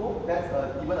meaningful, that's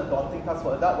even a daunting task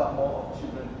for adults, but more of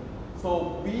children.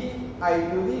 So we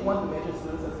ideally want to measure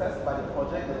student success by the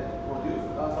project that they produce,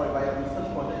 by a research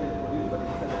project that they produce, by the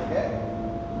data that they get.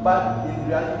 But in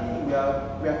reality, we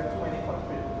have too many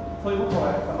constraints. So even for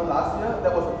example, last year,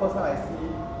 that was the first time I see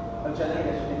a gender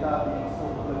election data being so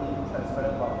openly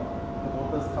transparent about the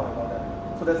voters count and all that.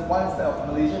 So there's one set of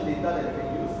Malaysian data that they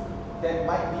can use that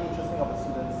might be interesting of the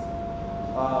students.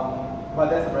 But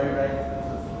that's a very rare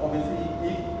instances. Obviously,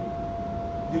 if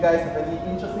you guys have any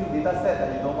interesting data set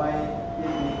that you don't mind it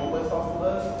being open source to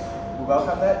us, we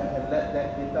welcome that. You can let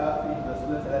that data feed to the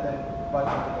students and let them run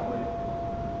something over it.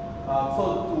 So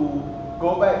to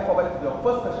go back to your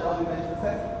first question, how do you manage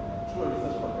success? Through a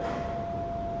research project,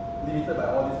 limited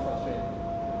by all these constraints.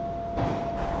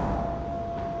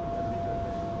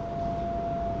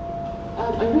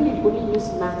 I know you only use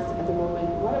maths at the moment.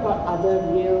 What about other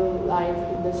real-life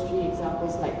industry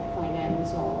examples like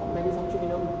finance or manufacturing? You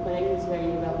know, Penang is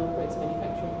very well known for its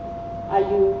manufacturing. Are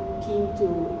you keen to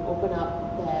open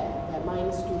up their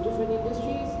minds to different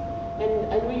industries? And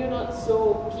I know you're not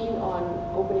so keen on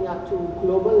opening up to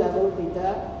global level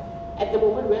data. At the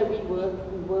moment where we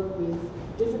work with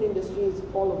different industries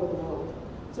all over the world.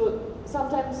 So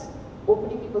sometimes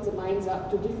opening people's minds up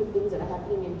to different things that are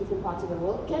happening in different parts of the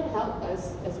world can help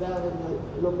us as well in the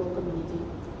local community.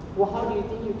 Well, how do you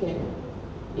think you can,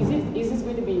 is this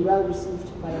going to be well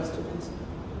received by our students?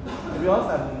 To be honest,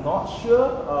 I'm not sure.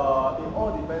 It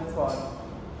all depends on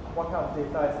what kind of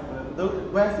data is available.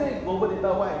 When I say global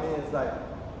data, what I mean is like,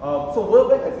 so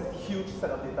World Bank has this huge set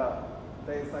of data.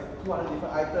 There is like 200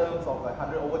 different items of like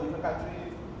 100 over different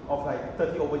countries, of like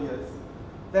 30 over years.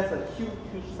 That's a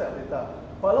huge set of data.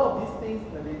 But a lot of these things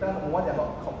in the data, number one, they're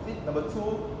not complete. Number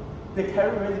two, they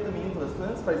carry very little meaning for the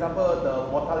students. For example, the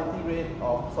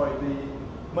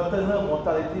maternal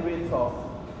mortality rates of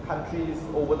countries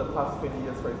over the past 20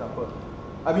 years, for example.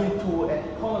 I mean, to an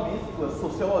economist, to a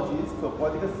sociologist, to a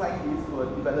political scientist, to a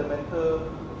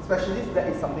developmental specialist, that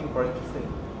is something very interesting.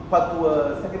 But to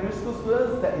a secondary school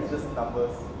student, that is just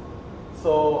numbers.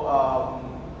 So,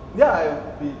 yeah, I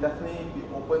would definitely be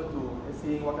open to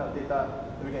seeing what kind of data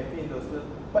that we can feed into the students.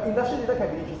 But industrial data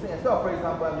can be interesting as well. For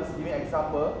example, I'm just giving an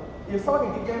example. If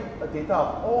someone can give them a data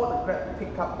of all the Grab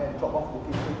pick-up and drop-off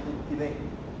locations in Penang,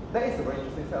 that is a very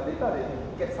interesting set of data. They can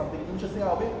get something interesting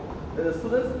out of it. The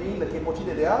students, being the kepochi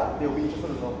that they are, they will be interested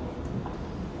to know.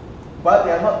 But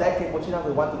they are not that kepochi enough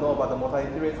to want to know about the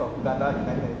mortality rates of Uganda in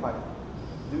 1995.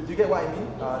 Do you get what I mean?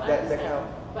 Yes, that kind of.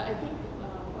 But I think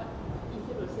what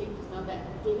Ethan was saying just now, that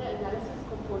data analysis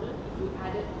component, if you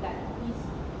added that piece,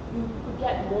 you could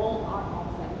get more out of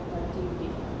that mortality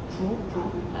data.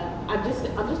 True. I'm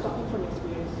just talking from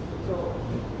experience. So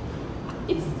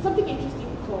it's something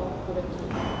interesting for the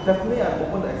team. Definitely, I'm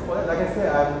open to explore it. Like I said,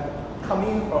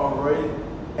 coming from a very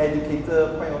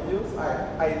educator point of view,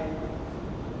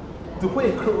 to put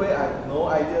it in a crude way, I have no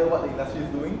idea what the industry is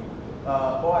doing.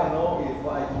 All I know is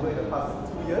what I do in the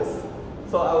past 2 years.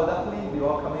 So I will definitely be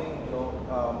welcoming,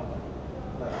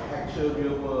 like actual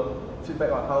real world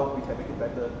feedback on how we can make it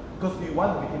better. Because we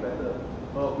want to make it better.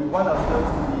 We want our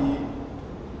students to be,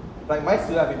 like my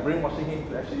student, I've been brainwashing him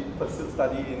to actually pursue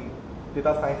study in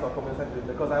data science or computer science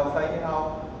because I was telling him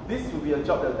how this will be a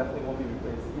job that definitely won't be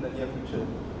replaced in the near future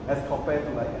as compared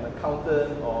to like an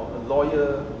accountant or a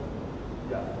lawyer.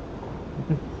 Yeah.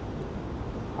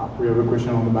 We have a question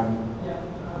on the back. Yeah,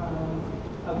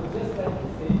 I would just like to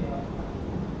say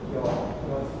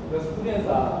your students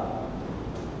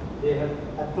they have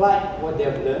applied what they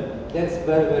have learned. That's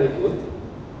very, very good.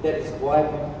 That is why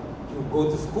you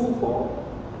go to school for.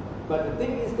 But the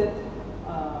thing is that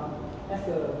as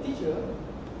a teacher,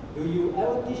 do you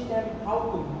ever teach them how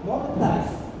to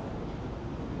monetize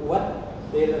what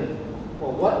they learn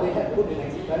or what they have put in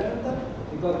experimental?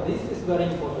 Because this is very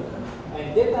important.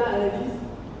 And data analysis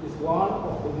is one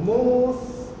of the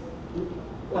most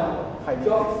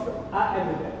jobs are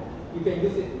everywhere. You can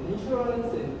use it in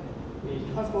insurance,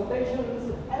 in transportation,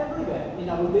 everywhere. In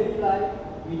our daily life,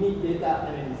 we need data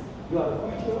analysis. You are the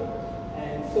future.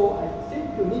 And so I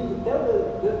think you need to tell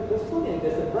the student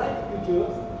there's a bright future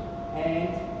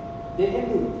and they can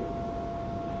do it.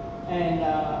 And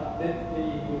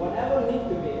whatever needs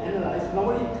to be analyzed,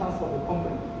 normally it comes from the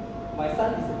company. My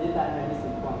son is a data analyst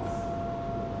in France.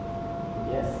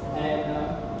 Yes, and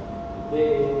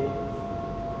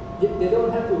they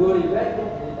don't have to worry where to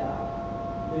get data.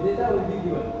 The data will be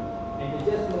given, and they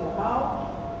just know how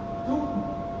to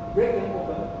break them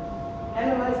open,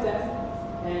 analyze them,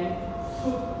 and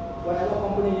suit whatever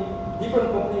company,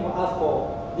 different company will ask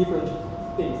for different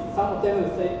things. Some of them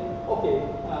will say, okay,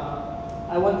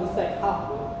 I want to set half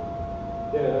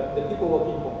the people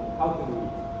working for how to do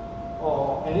it.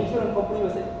 Or an insurance company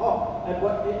will say, oh, at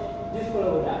what age this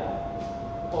fellow will die.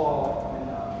 Or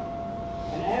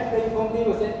an airplane company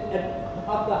will say,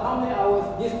 after how many hours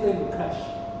this plane will crash.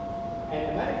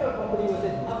 And a medical company will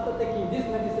say, after taking this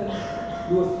medicine,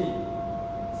 you will sleep.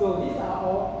 So these are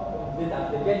all data,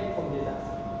 they get from data.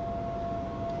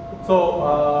 So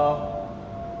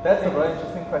that's a very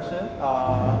interesting question.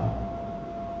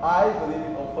 I believe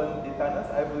in open data.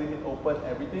 I believe in open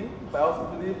everything. But I also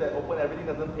believe that open everything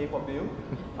doesn't pay for bill.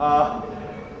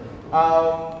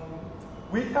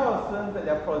 We tell our students that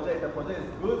their project is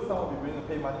good. Some will be willing to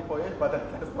pay money for it, but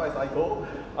that's as far as I go.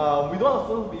 We don't want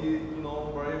students to be,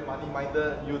 very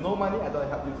money-minded. You know money, I don't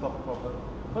help you solve the problem.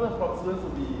 We want students to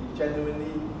be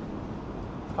genuinely,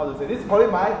 how to say, this is probably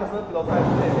my personal philosophy.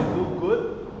 If you do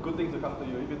good things will come to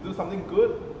you. If you do something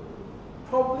good,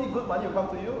 probably good money will come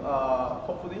to you,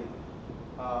 hopefully.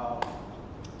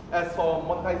 As for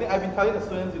monetizing, I've been telling the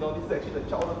students, this is actually the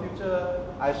job of the future.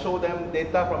 I show them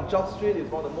data from Job Street.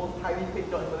 It's one of the most highly paid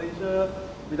jobs in Malaysia.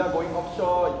 Without going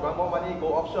offshore, if you want more money,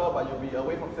 go offshore, but you'll be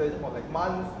away from salary for like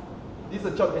months. This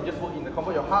is a job you can just work in the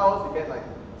comfort of your house. You get like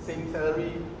same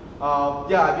salary.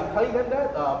 Yeah, I've been telling them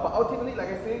that, but ultimately, like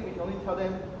I say, we can only tell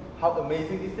them how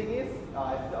amazing this thing is. It's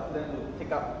up to them to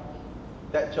take up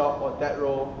that job or that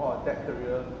role or that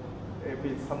career if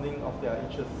it's something of their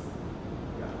interest.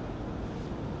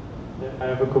 I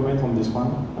have a comment on this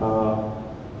one.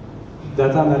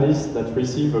 Data analysts that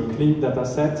receive a clean data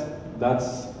set,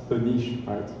 that's a niche,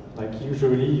 right? Like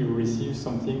usually you receive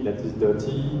something that is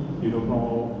dirty, you don't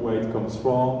know where it comes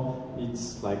from,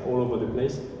 it's like all over the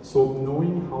place. So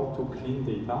knowing how to clean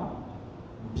data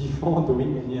before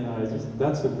doing any analysis,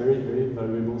 that's a very, very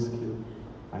valuable skill,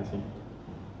 I think.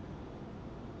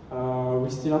 We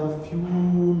still have a few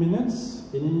minutes.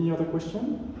 Any other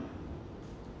question?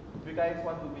 If you guys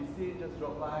want to visit, just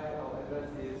drop by. Our address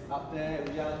is up there.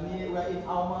 We are in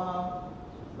Alma,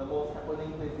 the most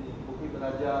happening place in Bukit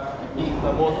Belajar,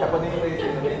 the most happening place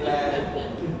in the mainland.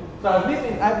 So I've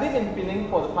lived in Penang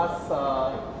for the past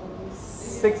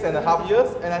 6.5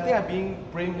 years, and I think I'm being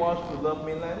brainwashed to love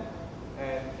mainland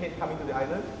and hate coming to the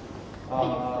island.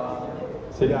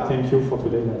 Yeah. Thank you for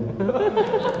today, man.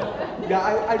 Yeah,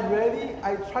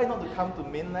 I try not to come to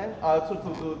mainland,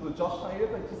 to Georgetown area,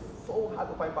 but it's just so hard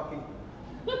to find parking.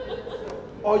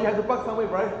 Or you have to park somewhere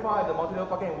very far at the multi-level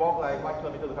parking and walk like 1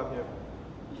 kilometer to come here.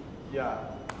 Yeah.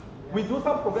 We do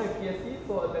some program in PSC,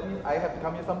 so that means I have to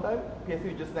come here sometime.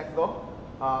 PSC is just next door.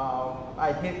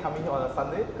 I hate coming here on a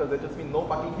Sunday because there just means no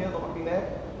parking here, no parking there.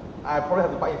 I probably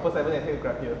have to park in First Avenue and take a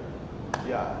Grab here.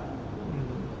 Yeah.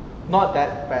 Not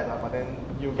that bad, but then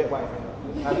you get what I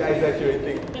mean. I'm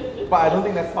exaggerating. But I don't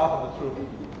think that's far from the truth.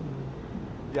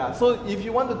 Yeah, so if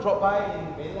you want to drop by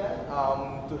in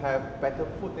mainland to have better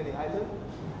food than the island,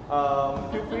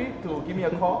 feel free to give me a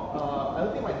call. I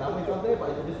don't think my number is out there, but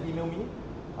you can just email me.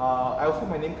 I also have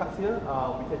my name cards here.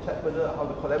 We can chat further how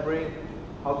to collaborate,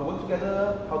 how to work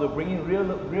together, how to bring in real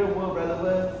world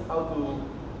relevance, how to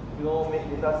make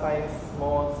data science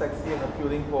more sexy and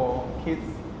appealing for kids.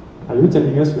 Are you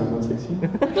telling us you are not sexy?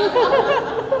 Thank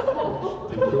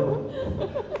you.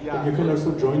 Yeah. And you can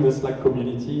also join the Slack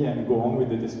community and go on with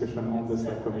the discussion on the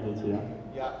Slack community.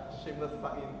 Yeah, shameless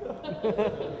plug-in.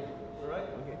 Alright?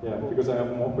 Okay. Yeah, because I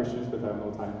have more questions, but I have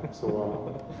no time. So,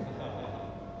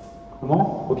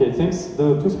 more? Okay, thanks.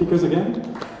 The two speakers again.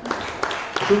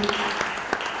 Okay.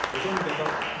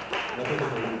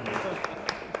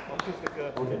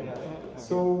 Okay.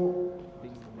 So,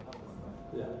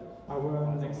 yeah,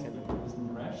 our next speaker is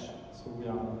Naresh. So we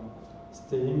are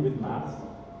staying with math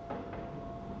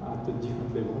at a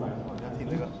different level.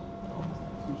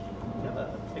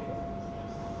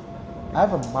 I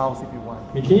have a mouse if you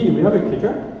want. Mickey, do we have a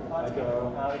clicker? Like, we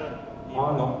don't.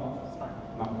 Oh, no. It's fine.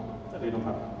 No, we don't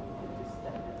have.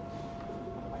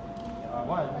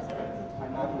 Why? I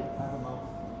have a mouse.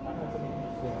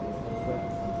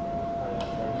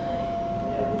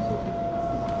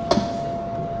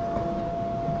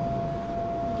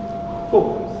 Cool.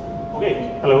 Okay.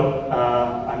 Hello.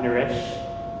 I'm Naresh.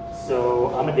 So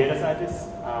I'm a data scientist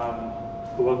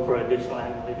who work for a digital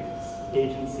analytics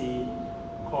agency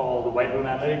called the White Room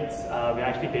Analytics. We're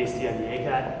actually based here in the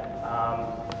ACAT.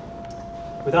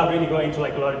 Without really going into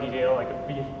like a lot of detail, like a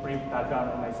brief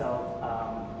background on myself,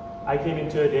 I came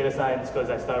into data science because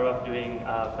I started off doing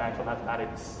financial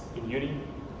mathematics in uni.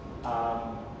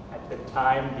 At the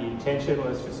time, the intention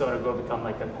was to sort of go become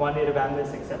like a quantitative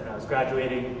analyst, except when I was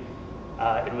graduating,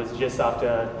 it was just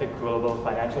after the global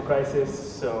financial crisis,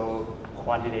 so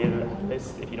quantitative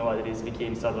analyst, if you know what it is,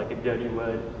 became sort of like a dirty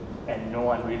word, and no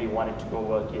one really wanted to go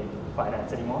work in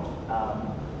finance anymore.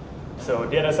 So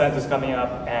data science was coming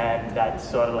up, and that's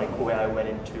sort of like where I went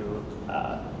into,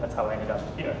 that's how I ended up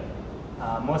here.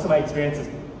 Most of my experience has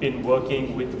been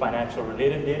working with financial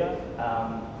related data.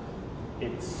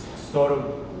 It's sort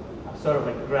of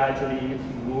like gradually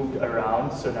moved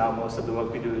around, so now most of the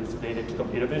work we do is related to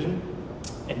computer vision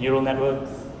and neural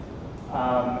networks.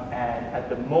 And at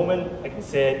the moment, like I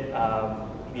said,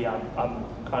 I'm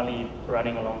currently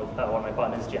running along with one of my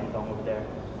partners, Jian-Dong over there,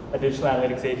 a digital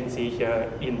analytics agency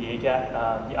here in the ACAT.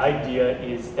 The idea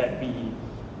is that we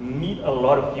meet a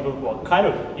lot of people who are kind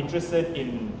of interested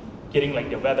in getting like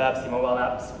their web apps, the mobile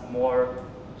apps, more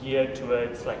geared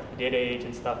towards like data age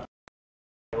and stuff,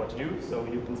 what to do. So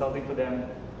we do consulting for them,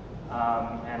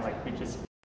 and like we just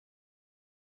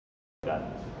that.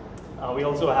 We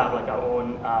also have like our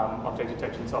own object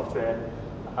detection software.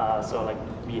 So like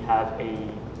we have a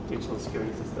digital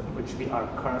security system, which we are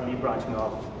currently branching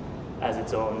off as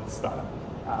its own startup.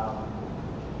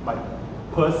 My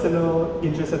personal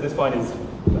interest at this point is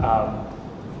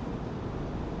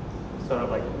sort of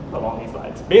like along these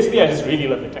lines. Basically, I just really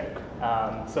love the tech.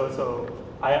 So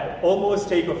I almost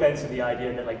take offense to the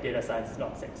idea that like data science is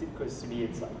not sexy, because to me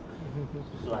it's like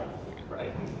life,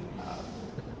 right?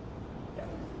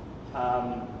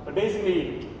 But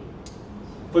basically,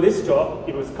 for this job,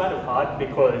 it was kind of hard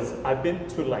because I've been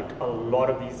to like a lot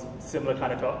of these similar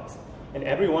kind of talks, and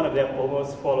every one of them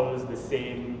almost follows the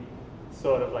same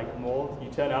sort of like mold. You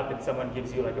turn up and someone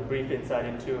gives you like a brief insight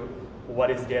into what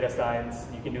is data science.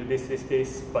 You can do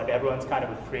this, but everyone's kind of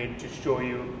afraid to show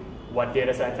you what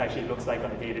data science actually looks like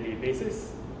on a day-to-day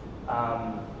basis.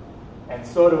 And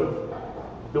sort of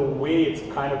the way it's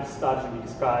kind of started to be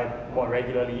described more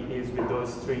regularly is with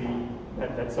those three,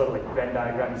 that sort of like Venn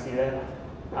diagram you see there.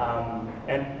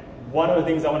 And one of the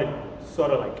things I want to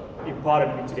sort of like impart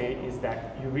on you today is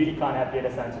that you really can't have data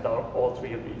science without all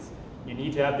three of these. You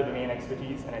need to have the domain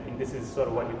expertise, and I think this is sort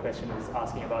of what your question was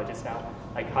asking about just now.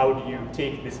 Like, how do you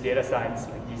take this data science,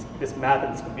 like this math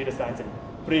and this computer science, and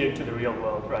put it into the real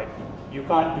world, right? You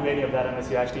can't do any of that unless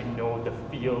you actually know the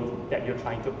field that you're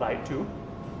trying to apply it to.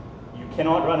 You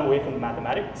cannot run away from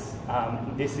mathematics.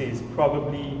 This is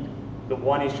probably the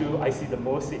one issue I see the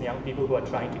most in young people who are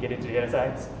trying to get into data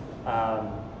science,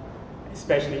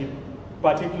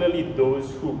 particularly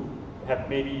those who have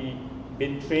maybe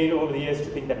been trained over the years to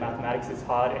think that mathematics is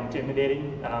hard and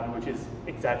intimidating, which is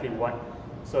exactly what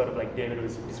sort of like David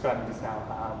was describing just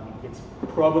now. It's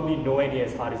probably nowhere near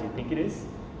as hard as you think it is.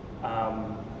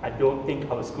 I don't think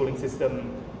our schooling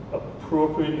system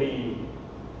appropriately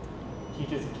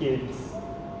teaches kids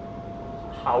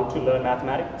how to learn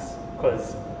mathematics,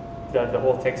 because the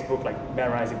whole textbook, like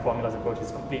memorizing formulas approach,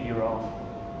 is completely wrong.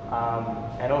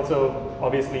 And also,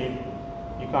 obviously,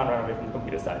 you can't run away from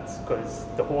computer science, because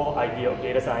the whole idea of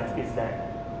data science is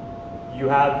that you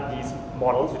have these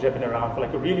models which have been around for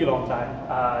like a really long time.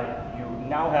 You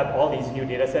now have all these new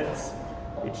data sets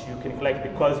which you can collect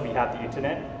because we have the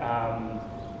internet,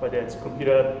 whether it's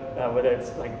computer, whether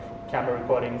it's like camera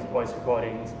recordings, voice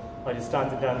recordings, or just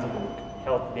tons and tons of like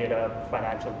health data,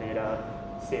 financial data,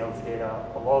 sales data,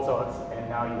 of all sorts. And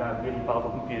now you have really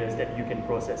powerful computers that you can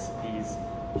process these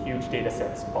huge data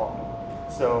sets on.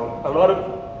 So a lot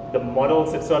of the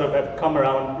models that sort of have come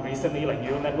around recently, like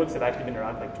neural networks, have actually been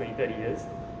around for like 20, 30 years.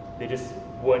 They just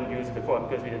weren't used before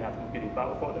because we didn't have computing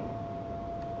power for them.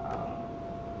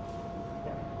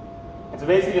 Yeah. And so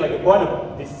basically, like the point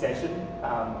of this session,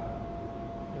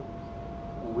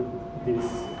 with this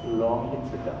long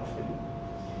introduction,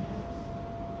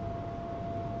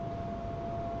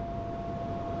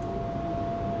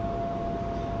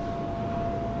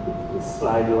 this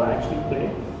slide will actually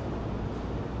play.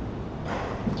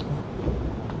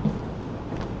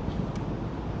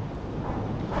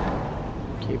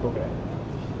 Okay.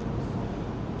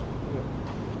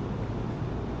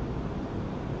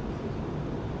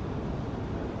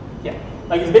 Yeah,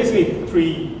 like it's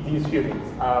basically these few things.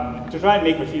 To try and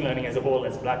make machine learning as a whole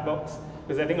as black box,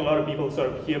 because I think a lot of people sort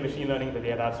of hear machine learning, but they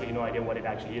have absolutely no idea what it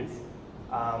actually is.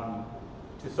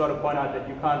 To sort of point out that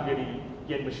you can't really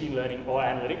get machine learning or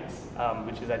analytics,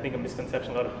 which is I think a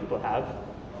misconception a lot of people have.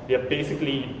 They are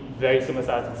basically very similar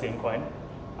sides of the same coin.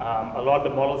 A lot of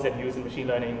the models that use in machine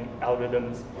learning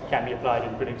algorithms can be applied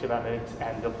in predictive analytics,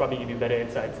 and they'll probably give you better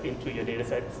insights into your data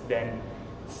sets than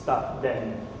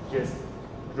just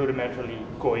rudimentarily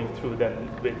going through them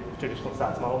with traditional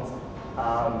science models.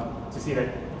 To see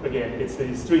that, again, it's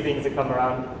these three things that come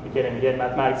around, again,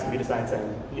 mathematics, computer science,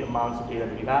 and the amounts of data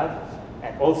that you have.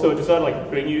 And also to sort of like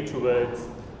bring you towards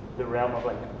the realm of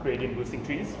like gradient boosting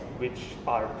trees, which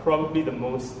are probably the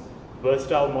most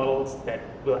versatile models that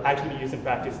will actually be used in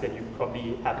practice that you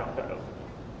probably have not heard of.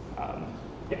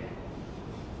 Yeah.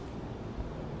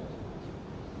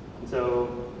 So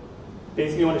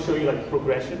basically I want to show you like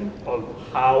progression of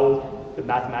how the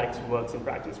mathematics works in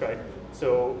practice, right?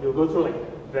 So we'll go through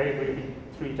like very briefly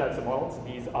 3 types of models.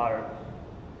 These are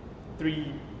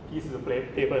 3 pieces of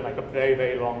paper in like a very,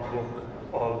 very long book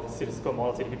of statistical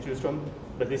models that you can choose from.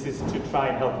 But this is to try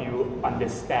and help you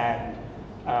understand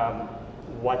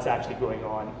what's actually going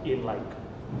on in like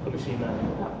a machine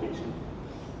learning application.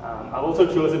 I've also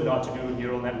chosen not to do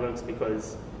neural networks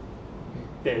because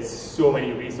there's so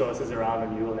many resources around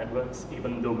on neural networks,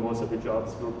 even though most of the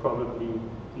jobs will probably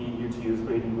need you to use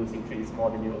gradient boosting trees more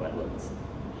than neural networks.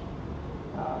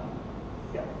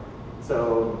 Yeah.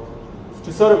 So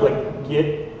to sort of like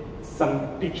get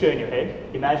some picture in your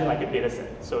head, imagine like a data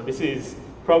set. So this is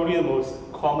probably the most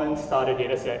common starter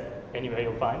data set anywhere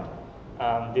you'll find.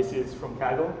 This is from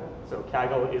Kaggle. So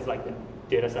Kaggle is like the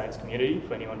data science community,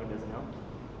 for anyone who doesn't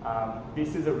know.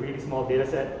 This is a really small data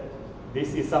set.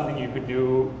 This is something you could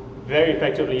do very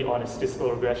effectively on a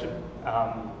statistical regression.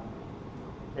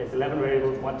 There's 11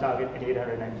 variables, 1 target, and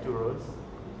 892 rows.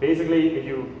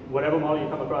 Basically, whatever model you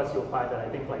come across, you'll find that I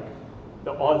think like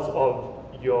the odds of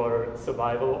your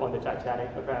survival on the Titanic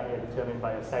apparently are determined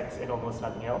by your sex and almost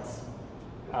nothing else.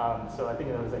 So I think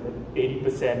there was like an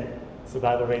 80%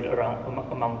 survival rate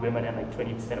among women and like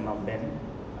 20% among men,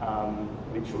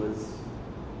 which was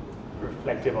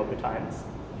reflective of the times.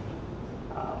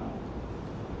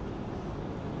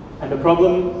 And the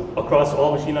problem across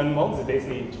all machine learning models is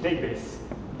basically to take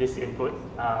this input,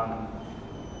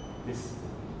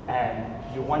 and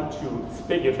you want to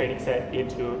split your training set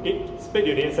split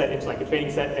your data set into like a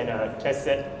training set and a test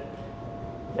set.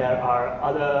 There are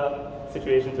other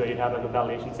situations where you have like a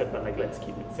validation set, but like let's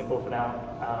keep it simple for now.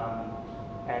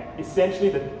 And essentially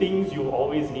the things you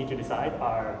always need to decide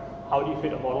are how do you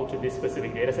fit a model to this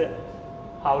specific data set,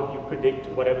 how do you predict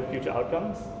whatever future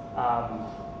outcomes,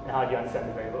 and how do you understand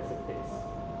the variables it takes.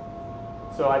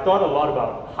 So I thought a lot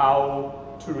about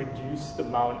how to reduce the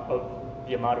amount of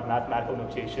mathematical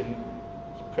notation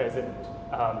present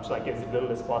to like as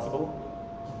little as possible.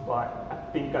 But I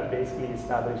think I basically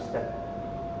established that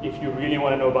if you really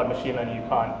want to know about machine learning, you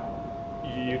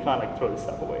can't like throw this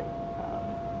stuff away.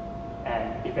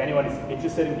 And if anyone is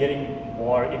interested in getting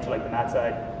more into like the math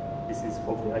side, this is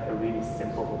hopefully like a really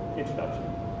simple introduction.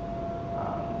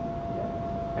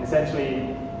 Yeah. And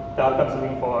essentially, the outcomes we're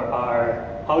looking for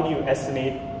are how do you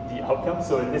estimate the outcome?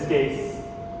 So in this case,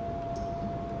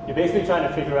 you're basically trying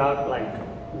to figure out like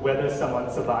whether someone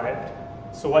survived.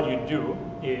 So what you do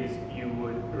is you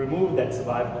would remove that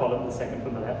survived column, the second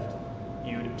from the left.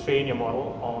 You'd train your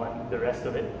model on the rest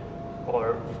of it,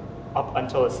 or up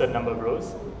until a certain number of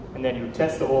rows. And then you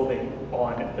test the whole thing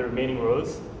on the remaining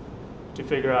rows to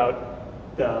figure out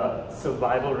the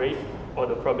survival rate or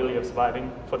the probability of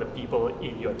surviving for the people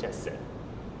in your test set.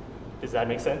 Does that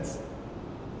make sense?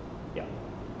 Yeah,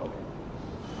 okay.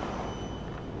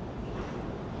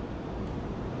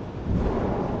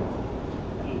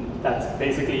 And that's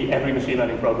basically every machine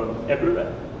learning problem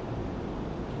everywhere.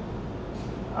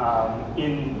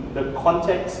 In the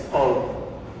context of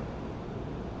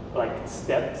like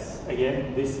steps,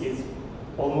 again, this is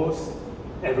almost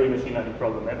every machine learning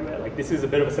problem everywhere. Like this is a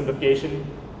bit of a simplification,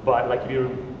 but like if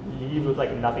you leave with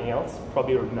like nothing else,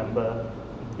 probably remember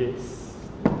this,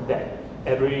 that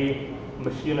every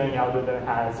machine learning algorithm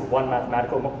has one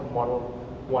mathematical model,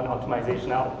 one optimization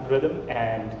algorithm,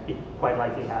 and it quite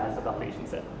likely has a validation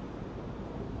set.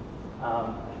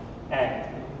 And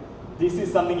this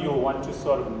is something you'll want to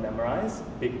sort of memorize,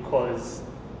 because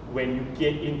when you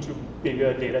get into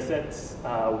bigger data sets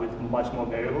with much more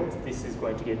variables, this is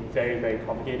going to get very, very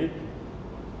complicated,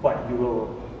 but you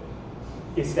will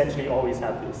essentially always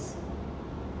have this.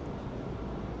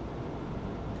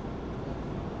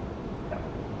 Yeah.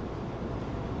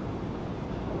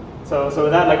 So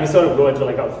with that, like we sort of go into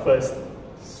like our first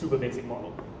super basic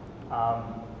model.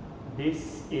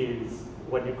 This is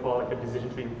what you call like a decision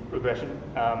tree regression.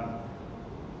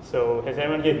 So does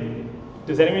anyone here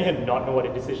not know what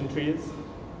a decision tree is?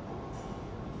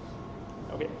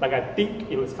 Okay, like I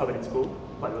think it was covered in school,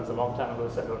 but it was a long time ago,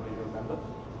 so I don't really remember.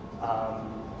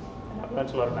 And I've learned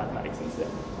a lot of mathematics since then.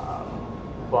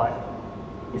 But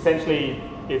essentially,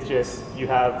 it's just you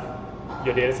have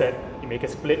your data set, you make a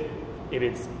split. If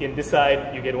it's in this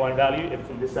side, you get one value. If it's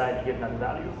in this side, you get another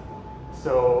value.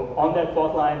 So on that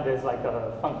fourth line, there's like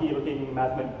a funky looking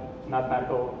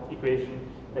mathematical equation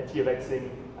that you're vexing.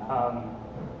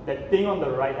 That thing on the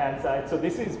right-hand side, so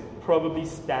this is probably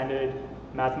standard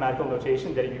mathematical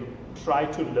notation that you try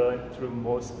to learn through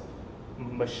most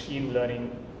machine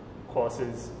learning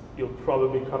courses you'll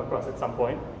probably come across at some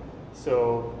point.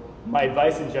 So my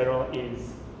advice in general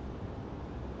is,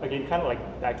 again, kind of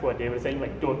like back to what David was saying,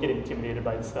 like don't get intimidated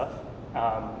by this stuff.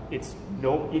 If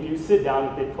you sit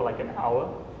down with it for like an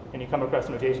hour and you come across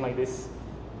notation like this,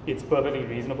 it's perfectly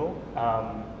reasonable.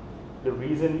 The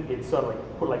reason it's sort of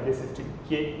like put like this is to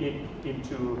get it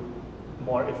into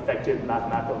more effective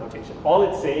mathematical notation. All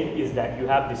it's saying is that you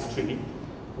have this tree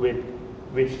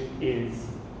which is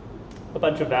a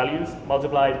bunch of values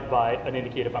multiplied by an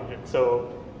indicator function.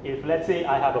 So if let's say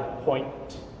I have a point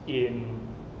in,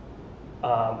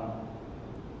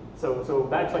 so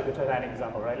back to like the Titanic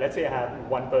example, right? Let's say I have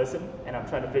one person and I'm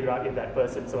trying to figure out if that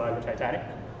person survived the Titanic.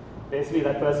 Basically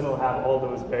that person will have all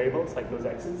those variables, like those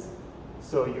x's.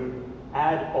 So you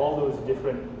add all those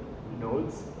different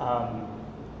nodes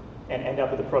and end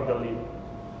up with a probability.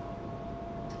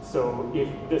 So if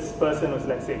this person was,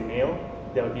 let's say, male,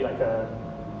 there would be like a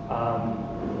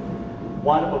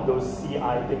one of those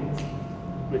CI things,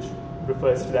 which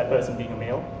refers to that person being a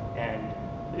male, and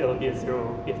it'll be a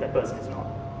 0 if that person is not.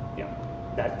 Yeah,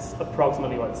 that's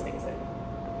approximately what this thing is saying.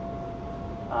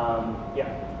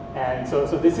 Yeah, and so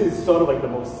this is sort of like the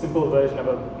most simple version of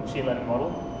a machine learning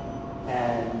model.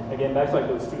 And again, back to like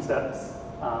those two steps.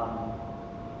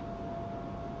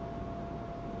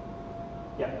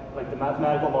 Yeah, like the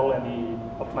mathematical model and the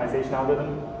optimization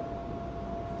algorithm.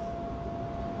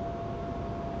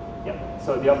 Yeah,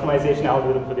 so the optimization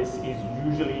algorithm for this is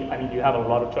usually, I mean, you have a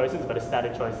lot of choices, but a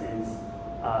standard choice is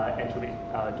entropy.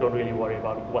 Don't really worry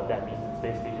about what that means. It's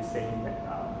basically just saying that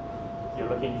you're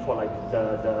looking for like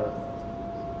the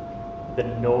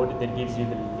node that gives you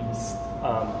the least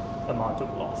amount of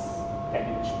loss at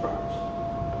each branch.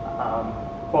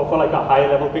 For like a higher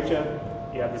level picture,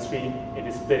 you have this tree, it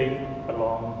is splitting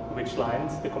along which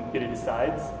lines the computer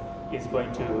decides is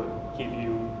going to give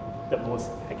you the most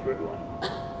accurate one.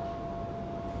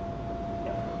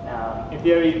 Yeah. In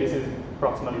theory, this is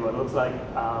approximately what it looks like.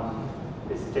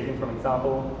 This is taken from an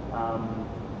example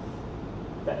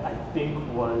that I think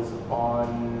was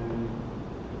on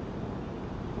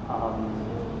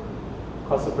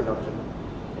cost of production.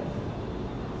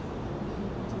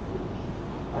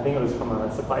 I think it was from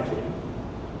a supply chain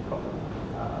problem.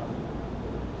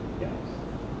 Yeah.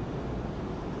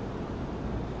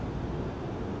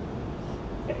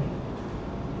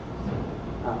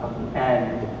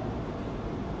 And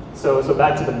so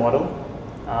back to the model.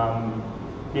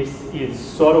 This is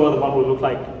sort of what the model will look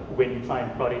like when you try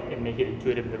and plot it and make it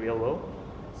intuitive in the real world.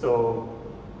 So,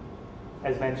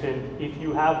 as mentioned, if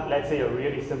you have, let's say, a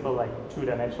really simple like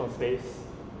two-dimensional space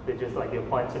with just like your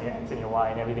points and your x and your y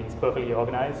and everything's perfectly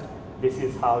organized, this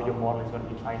is how your model is going to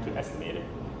be trying to estimate it,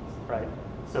 right?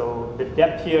 So the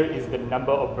depth here is the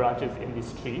number of branches in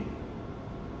this tree,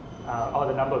 or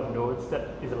the number of nodes that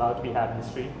is allowed to be had in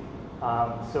this tree.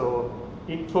 So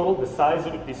in total, the size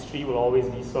of this tree will always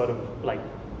be sort of like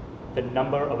the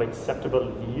number of acceptable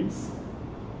leaves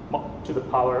to the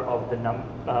power of the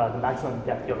maximum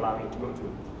depth you're allowing it to go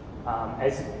to.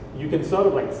 As you can sort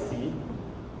of like see,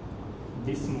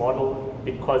 this model,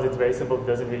 because it's very simple,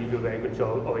 doesn't really do a very good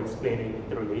job of explaining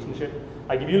the relationship.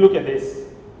 Like if you look at this,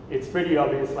 it's pretty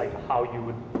obvious like how you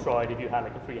would draw it if you had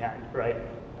like a free hand, right?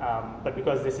 But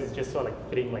because this is just sort of like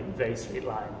fitting like very straight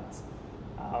lines,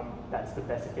 that's the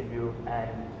best it can do. And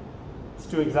it's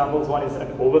two examples. One is an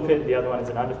overfit, the other one is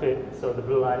an underfit. So the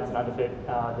blue line is an underfit,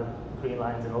 the green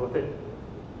line is an overfit.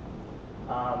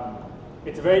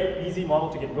 It's a very easy model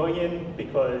to get going in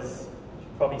because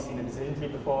you've probably seen a decision tree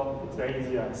before. It's very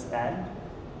easy to understand.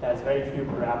 It has very few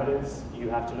parameters you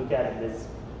have to look at, and there's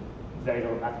very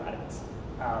little mathematics.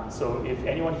 So if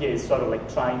anyone here is sort of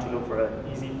like trying to look for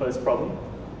an easy first problem,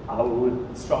 I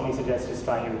would strongly suggest just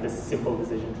trying it with this simple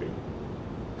decision tree.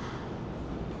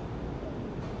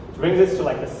 Which brings us to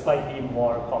like a slightly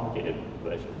more complicated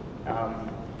version.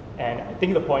 And I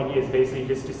think the point here is basically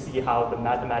just to see how the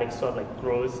mathematics sort of like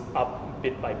grows up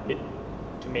bit by bit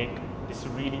to make this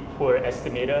really poor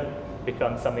estimator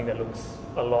become something that looks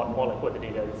a lot more like what the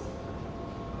data is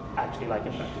actually like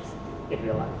in practice, in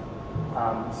real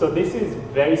life. So this is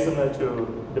very similar to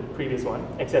the previous one,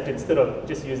 except instead of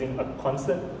just using a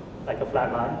constant, like a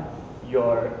flat line,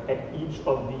 you're at each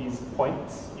of these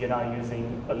points, you're now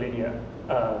using a linear,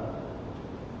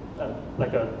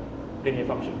 like a linear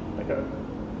function, like a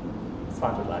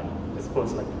slanted line, as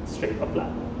opposed to like straight or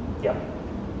flat. Yeah.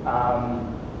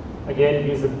 Again,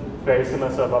 use a very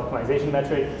similar sort of optimization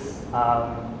metrics,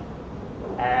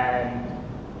 and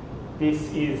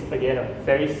this is again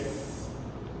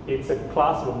it's a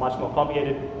class of a much more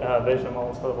complicated version of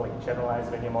models, sort of like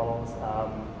generalized linear models.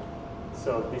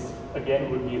 So this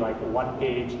again would be like one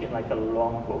page in like a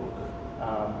long book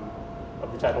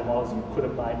of the type of models you could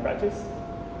apply in practice.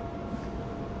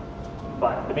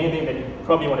 But the main thing that you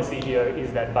probably want to see here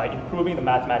is that by improving the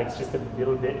mathematics just a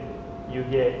little bit, you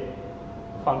get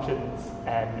functions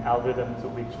and algorithms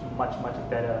which much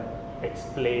better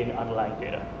explain underlying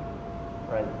data,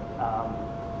 right?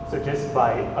 So just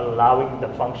by allowing the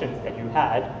functions that you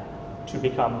had to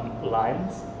become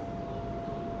lines,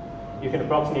 you can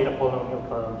approximate a polynomial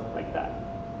curve like that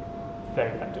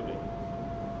very effectively.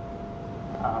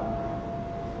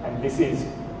 And this is,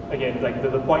 again, like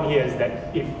the point here is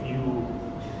that if you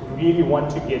really want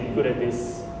to get good at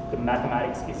this, the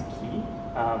mathematics is key.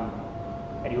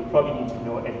 And you'll probably need to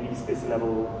know at least this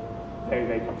level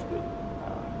very comfortably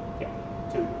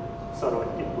to sort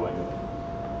of get going.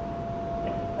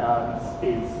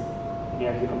 This is,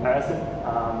 again, the comparison.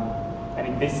 I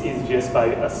think this is just by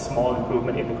a small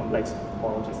improvement in the complexity of the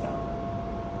model just now.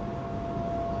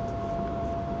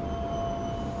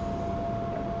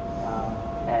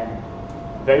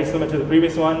 And very similar to the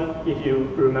previous one, if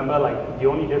you remember, like the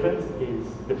only difference is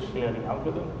the machine learning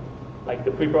algorithm. Like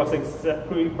the pre-processing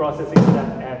step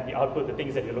and the output, the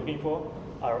things that you're looking for,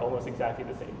 are almost exactly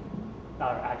the same.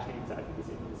 Are actually exactly the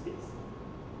same in this case.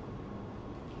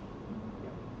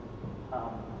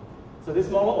 So this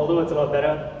model, although it's a lot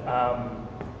better,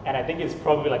 and I think it's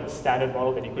probably like the standard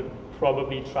model that you could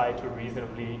probably try to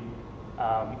reasonably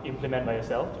implement by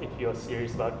yourself if you're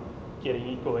serious about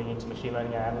going into machine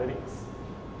learning and analytics.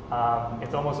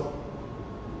 It's almost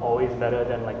always better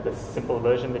than like the simple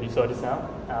version that you saw just now.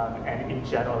 And in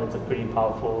general, it's a pretty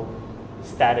powerful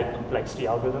static complexity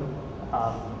algorithm.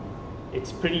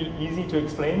 It's pretty easy to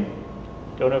explain.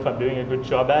 Don't know if I'm doing a good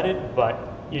job at it, but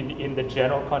in the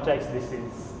general context, this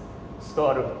is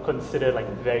sort of considered like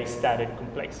very static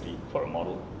complexity for a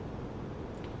model.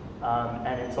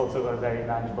 And it's also got a very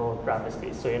manageable parameter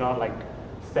space. So you're not like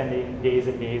spending days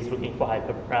and days looking for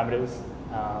hyperparameters,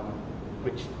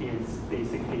 which is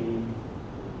basically,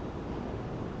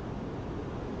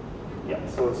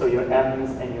 so your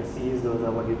M's and your C's, those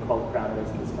are what you call parameters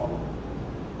in this model.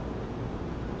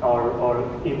 Or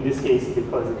in this case,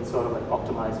 because it's sort of like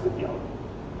optimized with the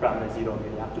parameters, you don't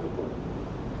really have to look for it.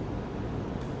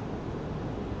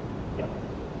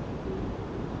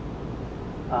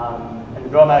 And the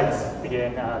drawbacks,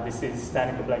 again, this is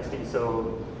standard complexity,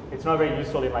 so it's not very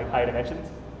useful in like higher dimensions.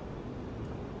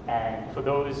 And for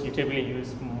those, you typically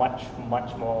use much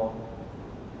more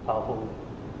powerful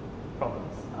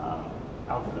problems,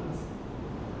 algorithms.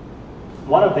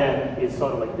 One of them is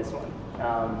sort of like this one.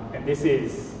 And this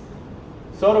is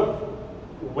sort of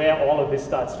where all of this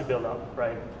starts to build up,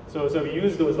 right? So we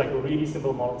use those like really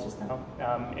simple models just now,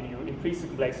 and you increase the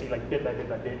complexity like bit by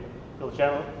bit,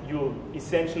 you'll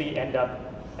essentially end up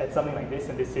at something like this,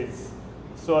 and this has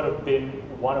sort of been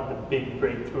one of the big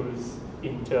breakthroughs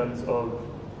in terms of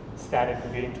standard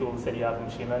computing tools that you have in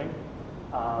machine learning.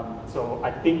 So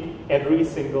I think every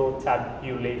single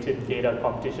tabulated data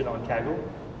competition on Kaggle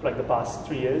for like the past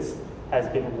 3 years has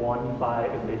been won by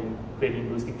a gradient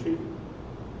boosting tree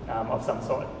of some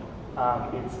sort.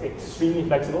 It's extremely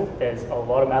flexible. There's a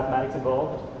lot of mathematics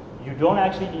involved. You don't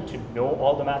actually need to know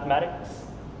all the mathematics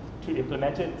to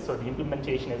implement it, so the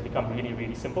implementation has become really,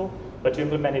 really simple. But to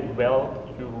implement it well,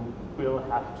 you will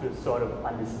have to sort of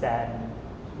understand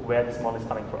where this model is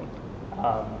coming from.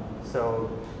 So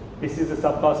this is a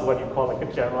subclass of what you call like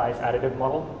a generalized additive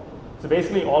model. So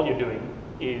basically all you're doing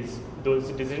is those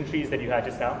decision trees that you had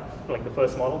just now, like the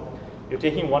first model, you're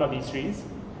taking one of these trees,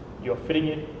 you're fitting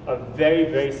in a very,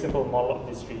 very simple model of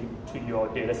this tree to your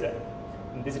data set.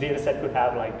 And this data set could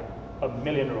have like 1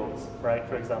 million rows, right,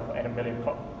 for example, and 1 million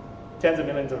columns. Tens of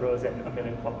millions of rows and 1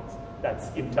 million columns.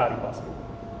 That's entirely possible.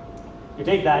 You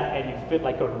take that and you fit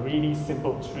like a really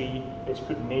simple tree which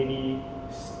could maybe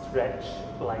stretch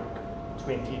like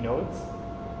 20 nodes,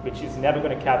 which is never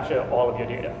going to capture all of your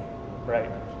data, right?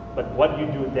 But what you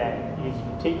do then is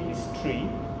you take this tree,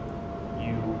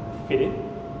 you fit it,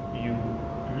 you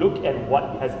look at what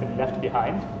has been left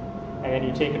behind, and then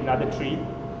you take another tree,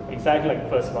 exactly like the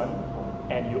first one,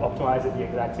 and you optimize it the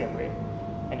exact same way.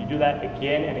 And you do that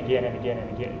again and again and again and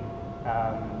again.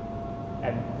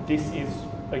 And this is,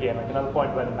 again, like another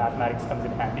point where the mathematics comes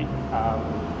in handy.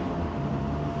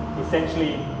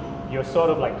 Essentially, you're sort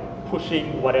of like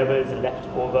pushing whatever is left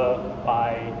over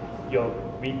by your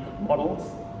weak models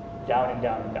down and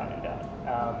down and down and down.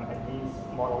 And these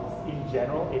models, in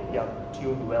general, if they are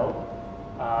tuned well,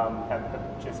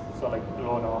 have just sort of like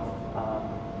blown off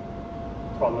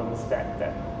problems that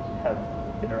have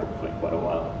been around for like quite a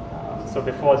while. So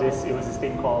before this, it was this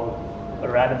thing called a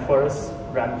random forest.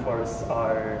 Random forests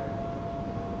are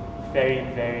very,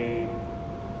 very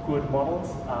good models,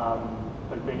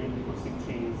 but gradient boosting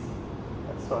trees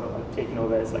have sort of like taken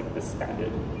over as like the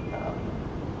standard.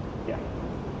 Yeah.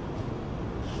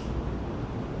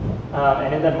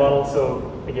 And in that model,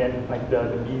 so again, like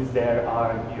the B's there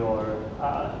are your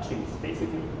trees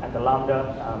basically, and the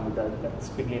lambda, that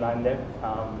squiggly line there.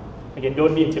 Again,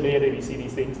 don't be intimidated if you see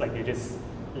these things, like they're just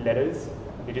letters,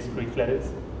 they're just Greek letters.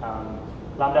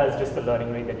 Lambda is just the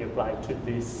learning rate that you apply to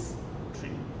this tree.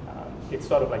 It's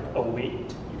sort of like a weight,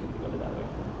 you can think of it that way.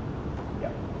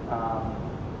 Yeah.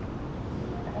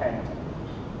 And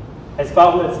as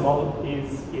powerful as model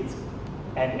is,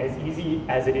 and as easy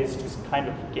as it is to kind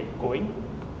of get going,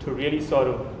 to really sort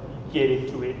of get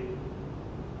into it,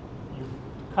 you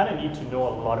kind of need to know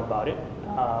a lot about it.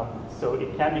 So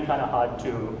it can be kind of hard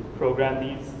to program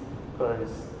these because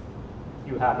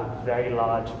you have a very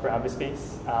large parameter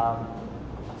space.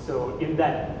 So in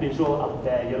that visual up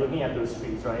there, you're looking at those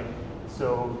trees, right?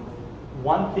 So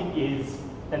one thing is,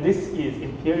 and this is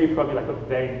in theory probably like a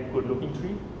very good looking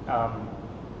tree.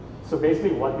 So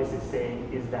basically what this is saying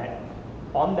is that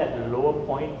on that lower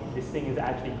point, this thing is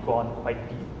actually gone quite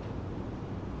deep.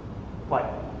 But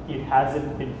it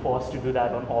hasn't been forced to do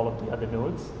that on all of the other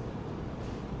nodes,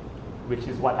 which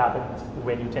is what happens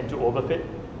when you tend to overfit.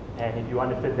 And if you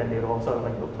underfit, then they'll also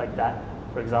like look like that,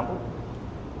 for example.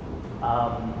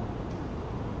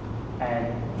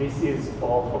 And this is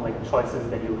all from like choices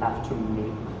that you have to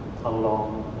make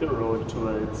along the road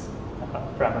towards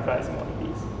parameterizing all of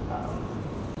these.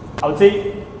 I would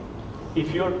say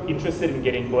if you're interested in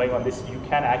getting going on this, you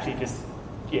can actually just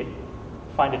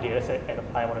find a data set and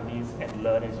apply one of these and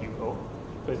learn as you go,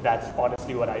 because that's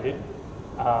honestly what I did.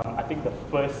 I think the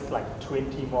first like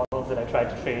 20 models that I tried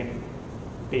to train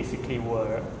basically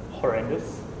were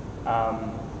horrendous,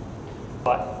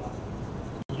 but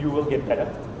you will get better.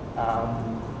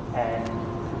 And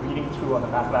reading through on the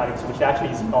mathematics, which actually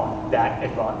is not that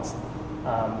advanced,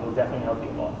 will definitely help you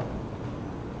a lot.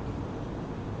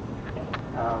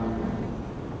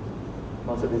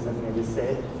 Most of this is something I just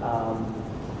said.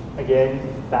 Again,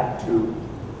 back to,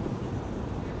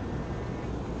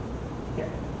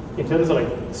 in terms of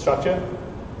like structure,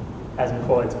 as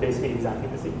before, it's basically exactly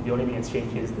the same. The only thing that's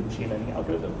changed is the machine learning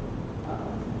algorithm.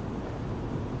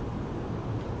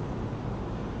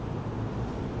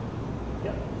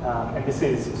 And this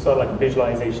is sort of like a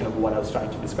visualization of what I was trying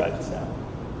to describe just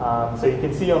now. So you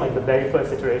can see on like the very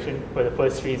first iteration, where the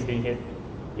first tree is being hit,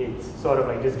 it's sort of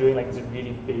like just doing like this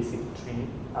really basic tree.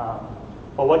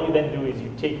 But what you then do is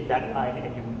you take that line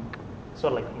and you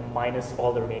sort of like minus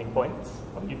all the remaining points.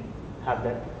 You have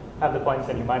the points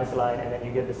and you minus the line, and then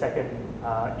you get the second,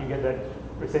 you get the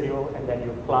residual, and then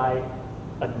you apply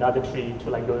another tree to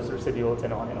like those residuals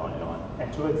and on and on and on.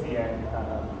 And towards the end,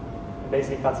 it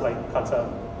basically cuts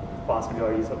out vast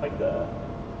majorities of like the,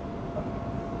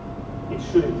 it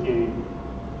should in theory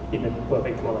in a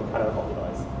perfect world and cut out all the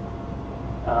noise.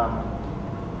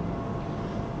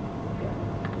 Yeah.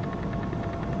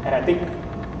 And I think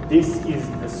this is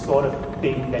the sort of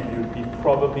thing that you'd be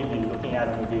probably be looking at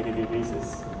on a day-to-day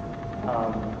basis.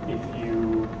 If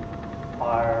you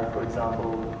are, for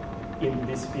example, in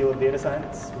this field of data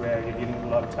science, where you're dealing with a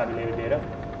lot of tabulated data.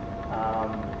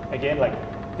 Again, like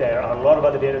there are a lot of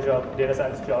other data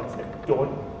science jobs that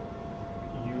don't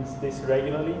use this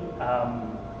regularly.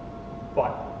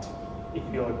 But if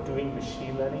you're doing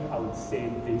machine learning, I would say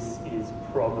this is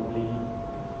probably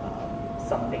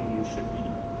something you should be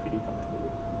pretty comfortable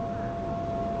with.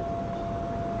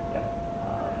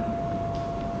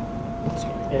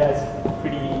 It has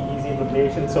pretty easy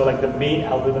implementation. So like the main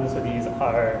algorithms for these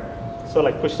are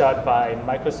pushed out by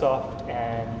Microsoft,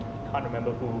 and I can't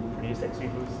remember who produced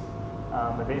XGBoost.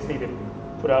 But basically they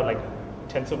put out like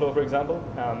TensorFlow, for example,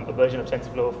 a version of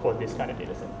TensorFlow for this kind of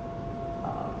data set.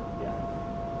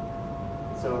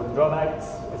 So the drawbacks,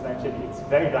 as mentioned, it's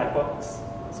very black box,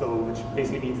 so which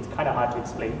basically means it's kind of hard to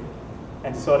explain,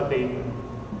 and the sort of thing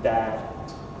that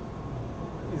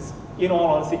is, in all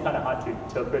honesty, kind of hard to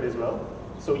interpret as well.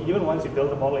 So even once you build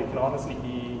the model, it can honestly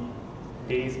be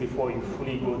days before you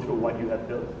fully go through what you have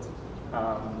built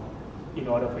in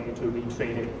order for you to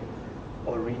retrain it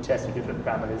or retest with different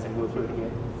parameters and go through it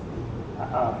again.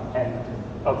 And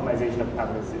optimization of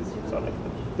parameters is sort of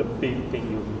like the big thing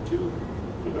you need to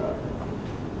figure out.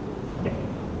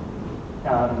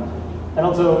 And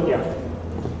also,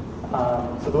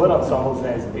 so the word ensembles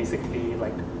is basically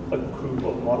like a group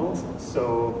of models.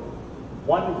 So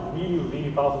one really,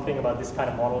 really powerful thing about this kind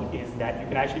of model is that you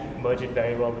can actually merge it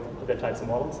very well with other types of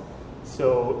models.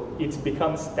 So it's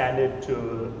become standard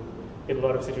to, in a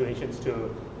lot of situations, to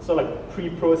sort of like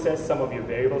pre-process some of your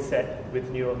variable set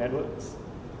with neural networks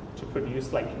to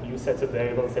produce like new sets of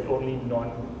variables that only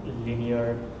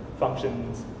non-linear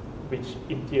functions, which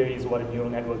in theory is what a neural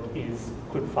network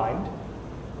could find,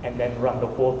 and then run the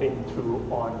whole thing through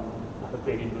on a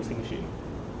gradient boosting machine.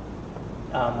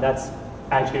 That's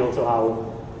actually also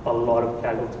how a lot of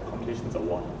casual competitions are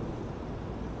won.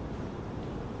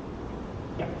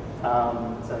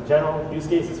 So in general, use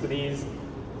cases for these,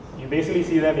 you basically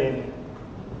see them in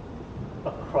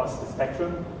across the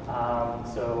spectrum.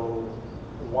 So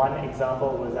one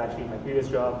example was actually my previous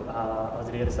job. I was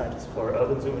a data scientist for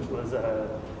UrbanZoom, which was a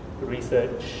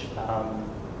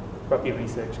property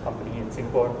research company in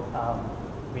Singapore.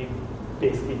 We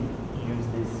basically use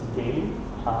this daily.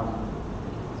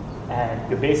 And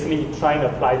you're basically trying to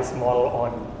apply this model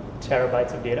on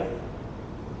terabytes of data.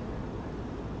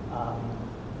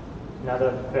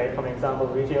 Another very common example,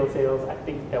 retail sales. I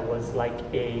think there was like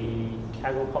a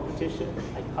Kaggle competition.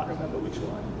 I can't remember which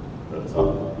one. It was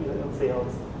all retail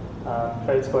sales.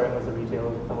 Credit scoring was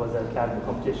a Kaggle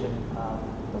competition.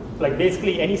 Like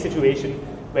basically any situation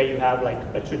where you have like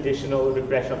a traditional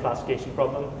regression classification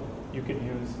problem, you can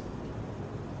use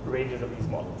ranges of these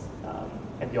models,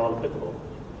 and they're all applicable.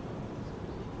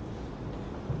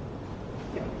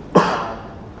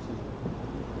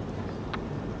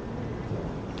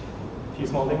 Few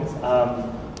small things.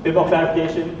 Bit more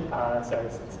clarification. Sorry, I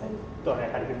thought I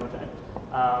had a bit more time.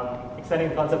 Extending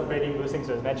the concept of gradient boosting.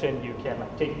 So as mentioned, you can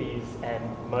like take these and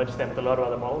merge them with a lot of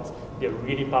other models. They're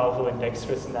really powerful and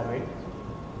dexterous in that way.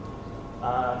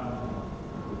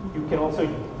 You can also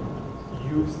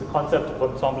use the concept of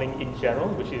ensembling in general,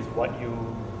 which is what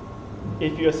you,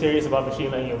 if you're serious about machine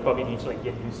learning, you'll probably need to like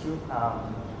get used to.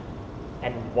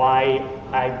 And why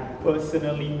I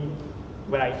personally,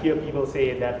 when I hear people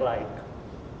say that like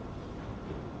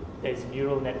there's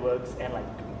neural networks and like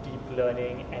deep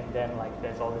learning and then like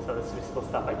there's all this other statistical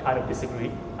stuff, I kind of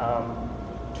disagree.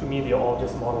 To me, they're all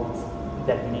just models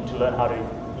that we need to learn how to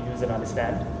use and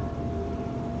understand.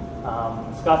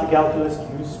 Scatter calculus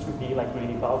used to be like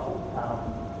really powerful.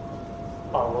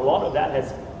 A lot of that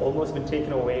has almost been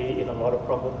taken away in a lot of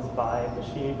problems by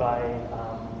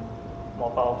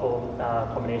more powerful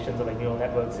combinations of like neural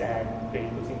networks and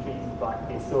gradient boosting trees, but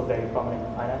they're still very prominent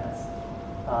in finance.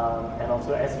 And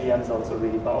also SVM is also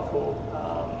really powerful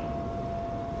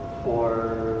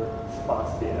for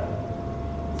sparse data.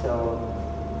 So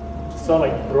to sort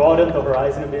of like broaden the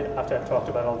horizon a bit after I've talked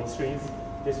about all these trees,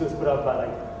 this was put out by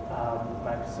like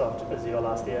Microsoft Azure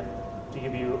last year to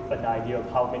give you an idea of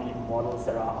how many models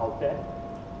there are out there.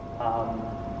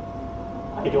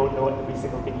 I don't know every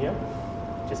single thing here,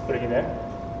 just putting it there.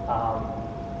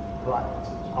 But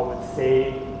I would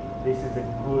say this is a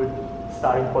good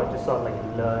starting point to sort of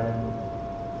like learn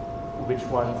which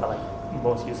ones are like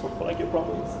most useful for like your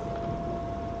problems.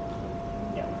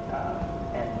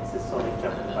 And this is sort of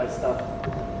exemplified stuff.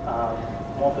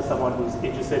 More for someone who's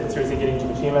interested in seriously getting into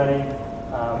machine learning,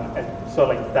 And so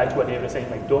like back to what David was saying,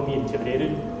 like don't be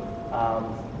intimidated.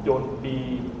 Don't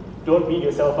beat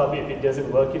yourself up if it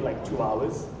doesn't work in like 2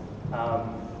 hours.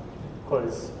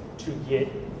 Because to get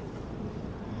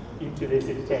into this,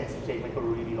 it tends to take like a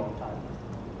really long time.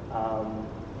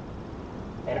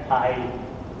 And I,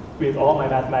 with all my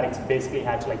mathematics, basically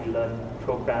had to like learn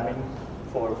programming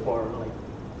for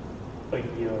like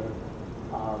a year,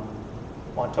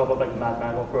 on top of like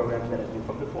mathematical programs that I knew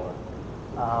from before.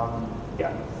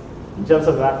 Yeah, in terms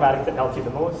of mathematics that helps you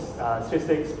the most,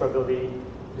 statistics, probability,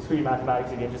 discrete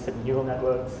mathematics if you're interested in neural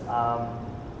networks.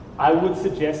 I would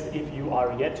suggest if you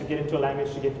are yet to get into a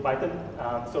language to get to Python.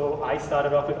 So I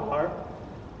started off with R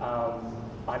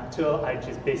until I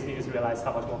basically realized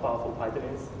how much more powerful Python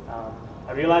is.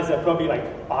 I realized that probably like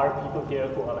R people here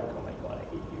who are like, oh my god, I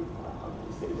hate you. How can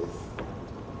you say this?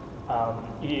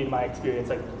 In my experience,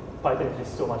 like Python is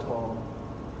just so much more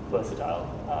versatile,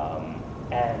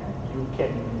 and you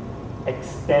can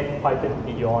extend Python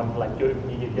beyond like your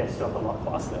immediate desktop a lot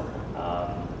faster.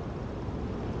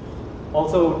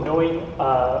 Also knowing,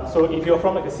 so if you're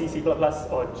from like a C, C++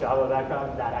 or Java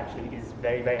background, that actually is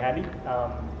very, very handy,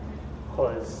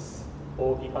 because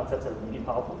OOP concepts are really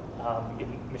powerful in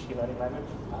machine learning language.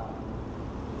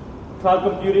 Cloud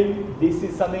computing, this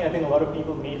is something I think a lot of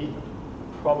people maybe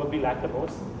probably lack the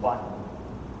most, but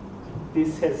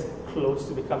this has close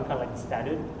to become kind of like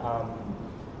standard.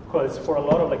 Because for a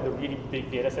lot of like the really big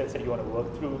data sets that you want to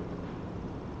work through,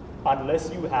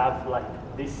 unless you have like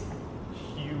this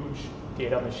huge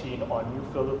data machine on you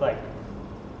filled with like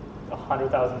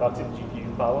 $100,000 in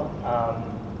GPU power,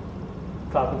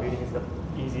 cloud computing is the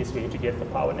easiest way to get the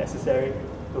power necessary.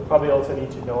 You'll probably also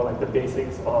need to know like the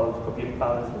basics of computing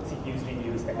powers that CPUs being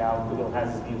used, and now Google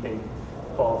has this new thing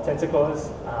called tensor cores.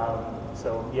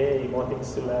 So yay, more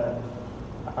things to learn.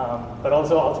 But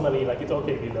also ultimately, like it's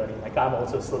okay to be learning. Like I'm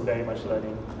also still very much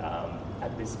learning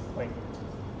at this point.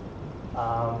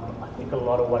 I think a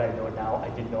lot of what I know now, I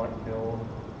did not know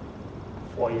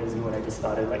 4 years ago when I just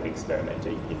started like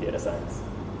experimenting in data science.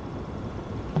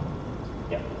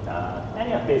 Yeah, and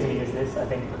yeah, basically is this. I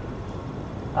think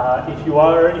if you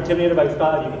are intimidated by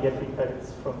cloud, you can get free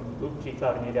credits from Google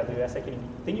Cloud and AWS. I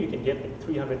think you can get like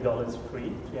 $300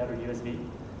 free, 300 USD,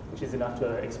 which is enough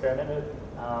to experiment with.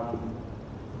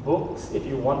 Books, if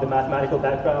you want the mathematical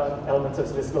background, Elements of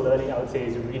Statistical Learning, I would say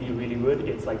is really, really good.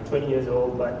 It's like 20 years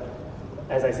old, but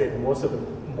as I said, most of the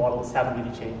models haven't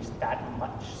really changed that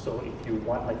much. So if you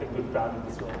want like a good grounding,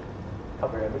 this will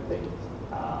cover everything.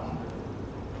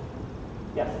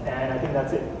 Yes, and I think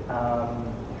that's it.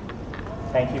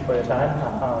 Thank you for your time.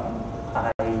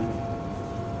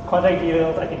 Contact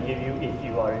details I can give you if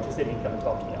you are interested in come and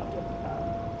talk to me after.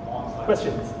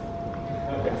 Questions?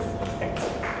 Yes, thanks.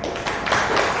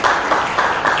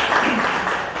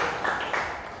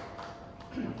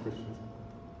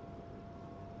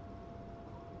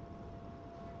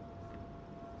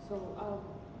 So,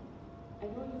 I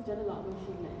know you've done a lot of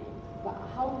machine learning, but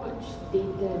how much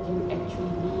data do you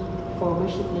actually need for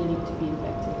machine learning to be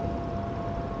effective?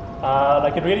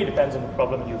 Like it really depends on the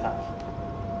problem you have.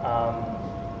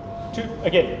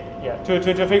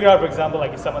 To figure out, for example,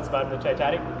 like if someone's about the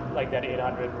Titanic, like that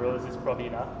 800 rows is probably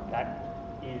enough. That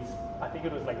is, I think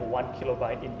it was like 1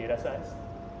 kilobyte in data size.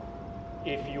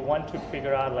 If you want to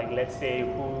figure out, like let's say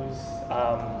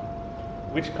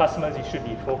which customers you should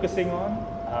be focusing on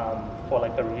for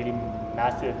like a really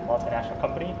massive multinational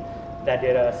company, that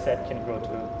data set can grow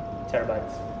to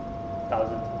terabytes,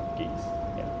 thousands of gigs.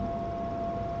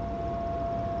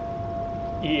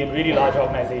 In really large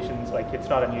organizations, like it's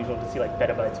not unusual to see like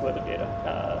petabytes worth of data,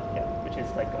 which is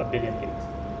like 1 billion gigs.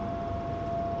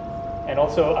 And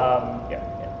also,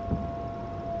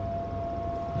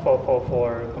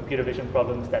 for computer vision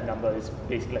problems, that number is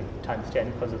basically like times 10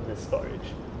 because of the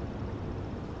storage.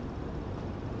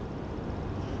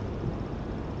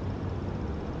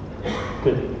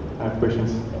 Okay, I have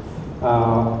questions. Yes.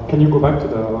 Can you go back to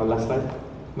the last slide?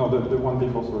 No, the one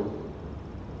before, sorry.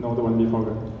 No, the one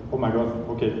before. Oh my god,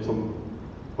 okay, so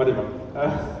whatever.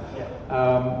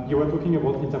 You were talking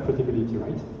about interpretability,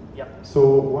 right? Yeah.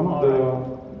 So one of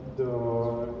the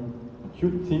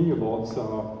cute thing about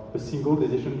a single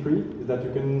decision tree is that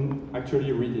you can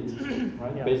actually read it,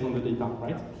 right? Yeah. Based on the data, right?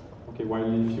 Yeah. Okay, while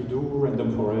if you do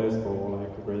random forest or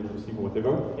like reinforcing or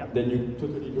whatever, then you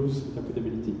totally lose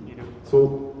interpretability. You do.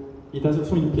 So it has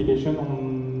also implication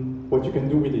on what you can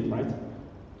do with it, right?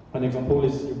 An example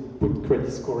is you put credit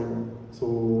scoring. So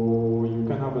you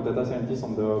can have a data scientist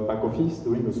on the back office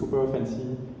doing a super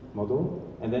fancy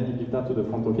model, and then you give that to the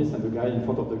front office, and the guy in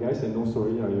front of the guy says, no,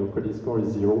 sorry, your credit score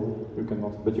is 0. You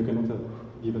cannot, but you cannot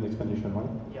given explanation, right?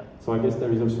 Yeah. So I guess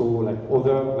there is also like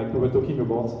other, like we were talking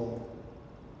about,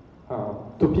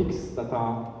 topics that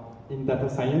are in data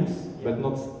science, but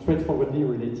not straightforwardly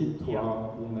related to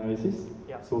our analysis.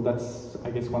 Yeah. So that's, I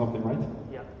guess, one of them, right?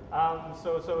 Yeah.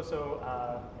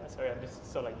 Sorry, I'm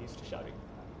just so like used to shouting.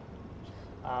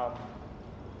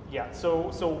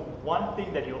 So one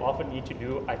thing that you often need to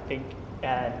do, I think,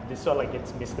 and this sort of like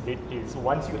gets missed a bit, is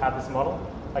once you have this model,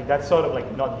 like that's sort of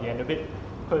like not the end of it,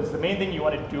 because the main thing you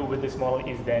want to do with this model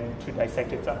is then to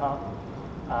dissect it somehow.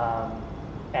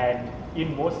 And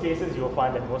in most cases, you'll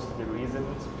find that most of the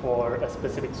reasons for a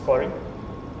specific scoring,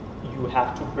 you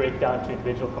have to break down to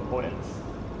individual components.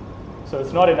 So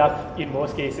it's not enough in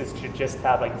most cases to just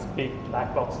have like this big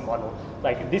black box model.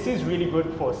 Like this is really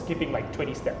good for skipping like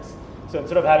 20 steps. So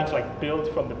instead of having to like build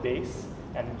from the base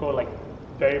and go like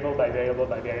variable by variable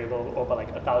by variable over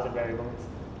like 1,000 variables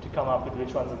to come up with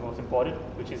which ones are most important,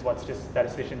 which is what just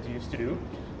statisticians used to do.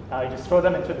 You just throw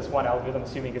them into this one algorithm,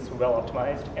 assuming it's well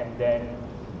optimized, and then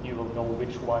you will know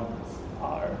which ones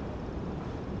are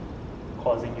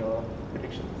causing your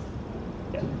predictions.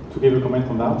 Yeah. To give a comment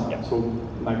on that, yeah. So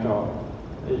like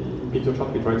in picture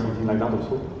chart we tried something like that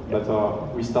also, yeah.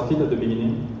 But we started at the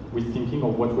beginning with thinking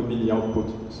of what would be the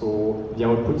output. So the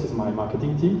output is my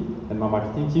marketing team, and my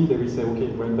marketing team, they will say, okay,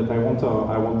 well, but I want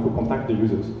to contact the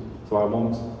users. So I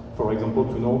want, for example,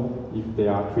 to know if they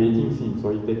are creating things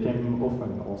or if they came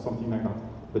often or something like that.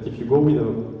 But if you go with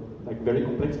a like very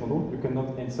complex model, you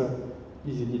cannot answer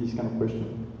easily this kind of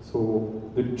question.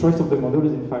 So the choice of the model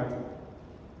is in fact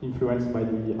influenced by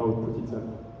the output itself.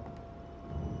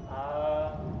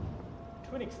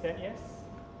 To an extent, yes.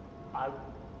 I'm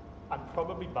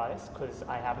probably biased because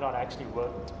I have not actually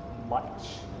worked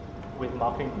much with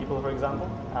marketing people, for example.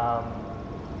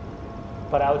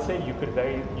 But I would say you could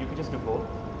just do both.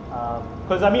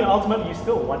 Because I mean, ultimately, you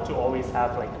still want to always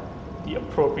have like the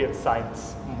appropriate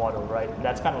science model, right? And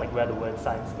that's kind of like where the word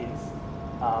science is.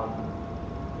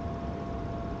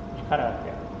 You kind of,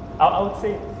 yeah. I would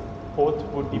say both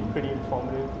would be pretty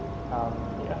informative.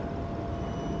 Yeah.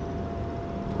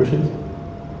 Questions?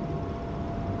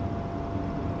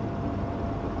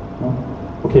 No?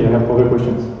 Okay, I have other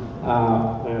questions.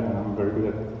 I'm very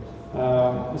good at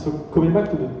it. So coming back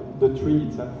to the tree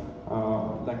itself,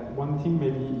 like one thing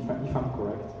maybe, if I'm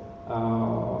correct,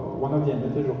 one of the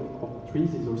advantages of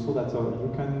trees is also that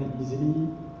you can easily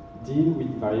deal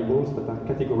with variables that are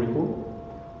categorical.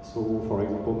 So for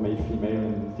example, male, female,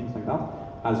 and things like that,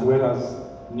 as well as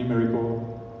numerical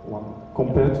one,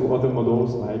 compared to other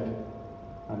models like,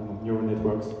 I don't know, neural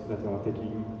networks that are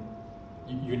taking,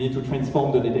 you need to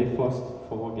transform the data first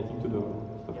for getting to the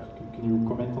stuff. Yeah. Can you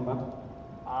comment on that?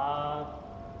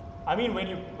 I mean,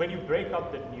 when you break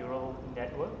up the neural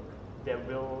network, there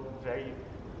will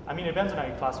it depends on how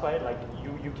you classify it. Like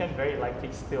you can very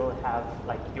likely still have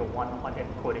like your one-hot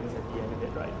encodings at the end of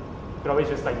it, right? You could always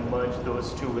just like merge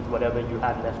those two with whatever you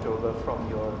had left over from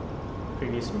your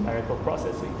previous numerical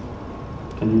processing.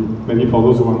 Can you, maybe for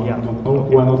those who don't know,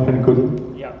 who are not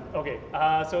encoding? Yeah, okay.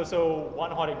 So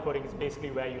one-hot encoding is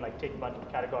basically where you like take a bunch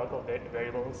of categorical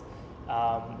variables,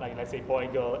 like let's say boy,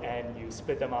 girl, and you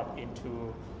split them up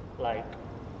into like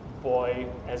boy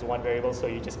as one variable, so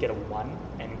you just get a 1,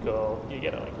 and girl, you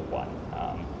get like a 1.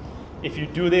 If you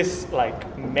do this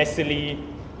like messily,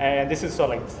 and this is sort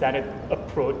of like the standard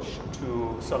approach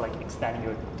to sort of like expanding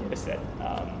your data set.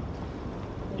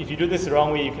 If you do this the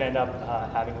wrong way, you can end up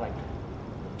having like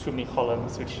too many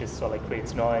columns, which just sort of like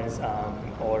creates noise,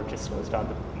 or just slows down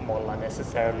the model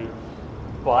unnecessarily.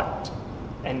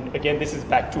 And again, this is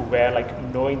back to where like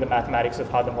knowing the mathematics of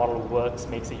how the model works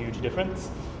makes a huge difference.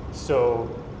 So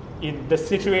in the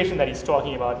situation that he's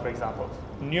talking about, for example,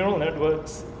 neural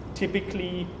networks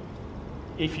typically,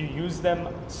 if you use them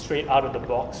straight out of the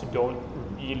box, don't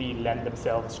really lend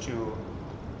themselves to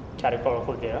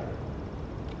categorical data.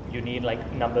 You need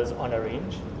like numbers on a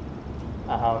range.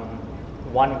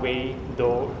 One way,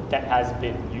 though, that has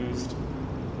been used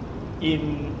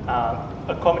in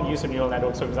a common use of neural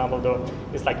networks, for example, though,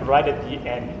 is like right at the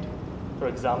end. For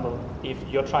example, if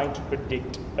you're trying to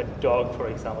predict a dog, for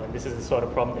example, and this is the sort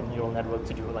of problem that neural networks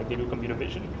do, like they do computer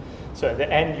vision. So at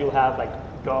the end, you'll have like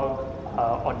dog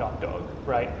or not dog,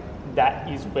 right? That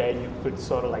is where you could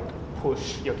sort of like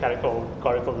push your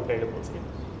categorical variables in,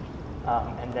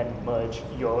 and then merge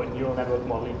your neural network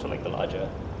model into like the larger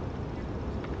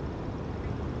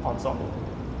ensemble.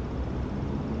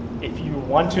 If you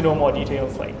want to know more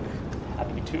details, like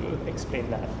happy to explain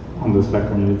that on the Slack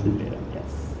community later.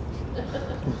 Yes.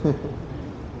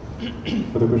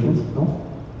 Other questions? No?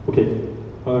 Okay.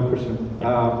 Other question.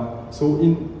 So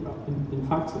in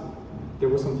fact, there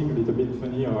was something a little bit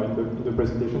funny in the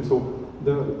presentation. So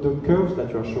the curves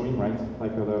that you're showing, right?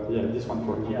 Like this one,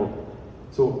 for example. Yeah.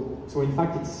 So in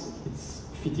fact, it's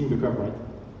fitting the curve, right?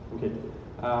 Okay.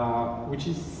 Which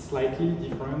is slightly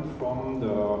different from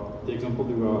the example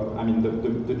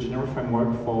the general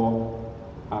framework for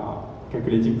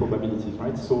calculating probabilities,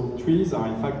 right? So trees are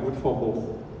in fact good for both.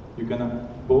 You can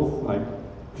both like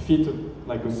fit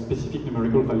like a specific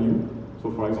numerical value.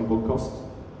 So for example, cost,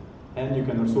 and you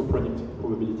can also predict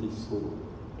probabilities. So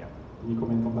yeah. Any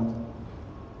comment on that?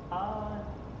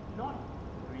 Not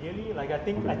really. Like I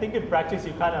think in practice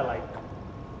you kind of like,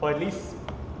 or at least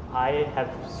I have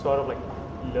sort of like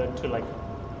learned to like,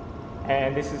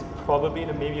 and this is probably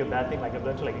maybe a bad thing. Like I've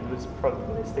learned to like use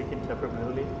probabilistic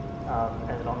interpretability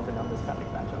as long as the numbers kind of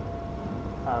like match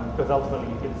up. Because ultimately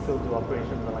you can still do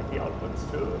operations on like the outputs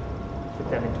to fit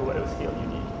them into whatever scale you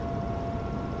need.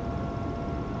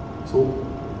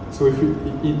 So if you,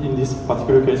 in this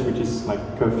particular case, which is like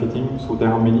curve fitting, so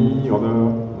there are many other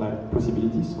like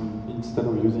possibilities. So instead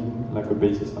of using like a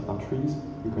basis that are trees,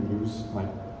 you can use like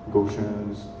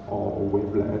Gaussians or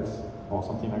wavelets or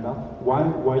something like that.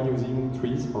 Why using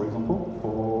trees, for example,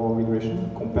 for regression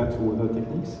compared to other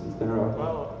techniques? Is there a...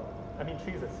 Well, I mean,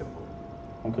 trees are simple.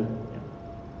 Okay. Yeah.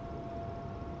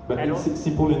 But it's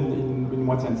simple in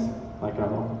what sense? Like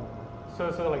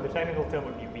So like the technical term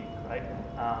would be weak, right?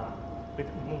 With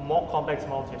more complex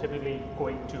models, you're typically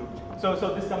going to... So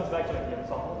this comes back to like the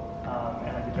ensemble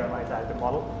and like the generalized adequate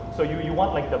model. So you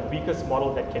want like the weakest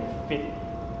model that can fit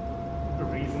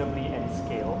reasonably and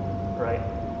scale, right?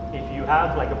 If you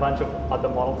have like a bunch of other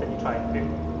models that you try and fit,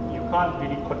 you can't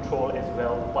really control as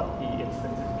well what the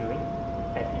instance is doing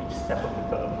at each step of the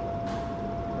curve,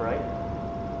 right?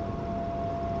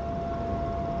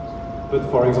 But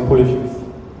for example,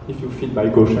 if you fit by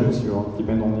Gaussians, you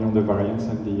depend only on the variance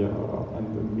and the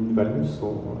mean values,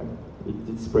 so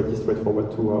it's pretty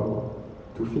straightforward to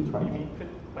fit, right? You mean fit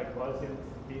by Gaussians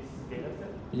this data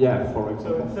set? Yeah, for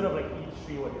example. So instead of like each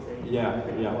tree, what you're saying? Yeah,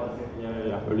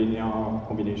 a linear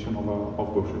combination of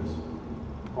Gaussians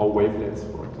or wavelets,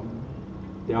 for example.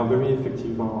 They are very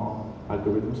effective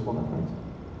algorithms for that, right?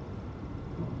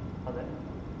 Okay.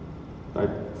 I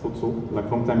thought so, like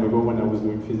long time ago when I was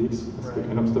doing physics. That's the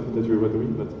kind of stuff that we were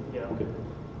doing, but yeah. Okay.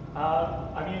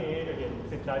 I mean, again,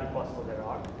 it's entirely possible there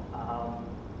are.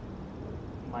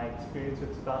 My experience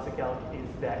with stochastic calc is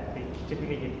that they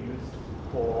typically get used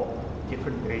for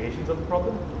different variations of the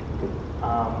problem.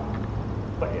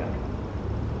 But yeah.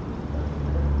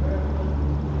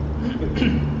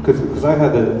 Because I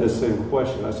had the same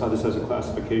question. I saw this as a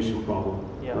classification problem,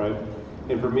 yeah. Right?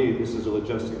 And for me, this is a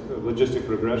logistic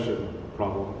regression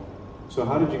problem. So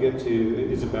how did you get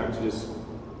to, is it back to just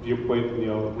your point,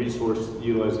 resource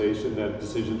utilization, that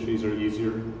decision trees are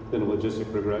easier than a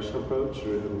logistic regression approach?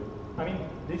 Or? I mean,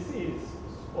 this is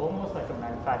almost like a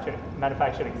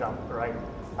manufactured example, right?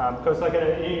 Because like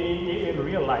in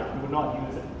real life, you would not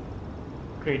use a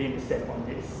gradient descent on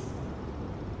this,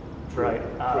 right?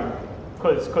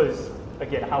 Because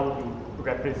again, how will you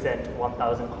represent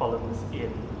 1,000 columns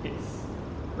in this,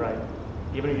 right?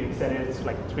 Even if you extend it to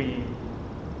like 3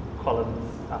 columns,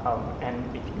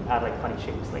 and if you have like funny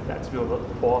shapes like that, so you'll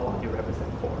look 4, how do you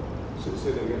represent 4? So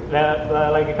say that again.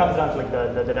 Like it comes down to like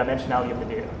the dimensionality of the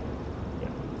data. Yeah.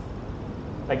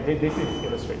 Like this is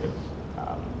illustrative.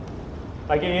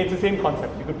 Like it's the same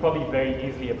concept. You could probably very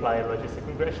easily apply a logistic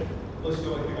regression. Well, it's the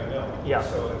only thing I know. Yeah.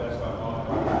 So that's why I'm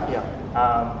on. Yeah.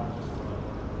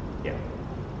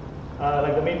 Yeah.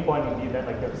 Like the main point would be that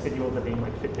like the residuals are being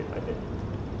like fitted by it.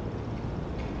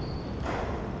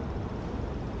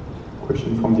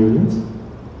 Question from the audience?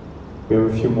 We have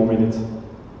a few more minutes.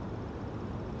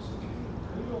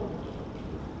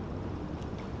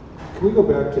 Can we go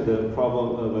back to the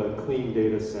problem of a clean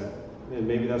data set? And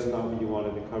maybe that's not what you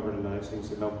wanted to cover tonight, so you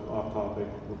said, no, off topic,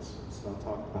 let's not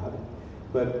talk about it.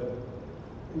 But,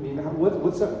 I mean,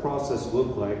 what's that process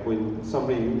look like when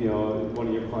somebody, one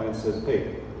of your clients says,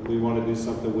 hey, we want to do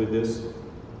something with this,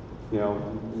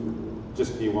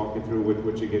 just can you walk me through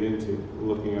what you get into,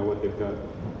 looking at what they've got?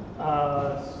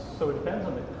 So it depends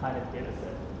on the kind of data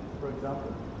set, for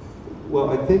example. Well,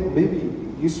 I think maybe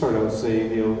you start out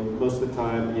saying, most of the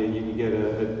time you get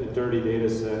a dirty data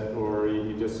set, or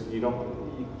you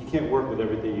can't work with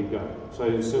everything you've got. So I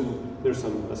assume there's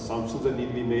some assumptions that need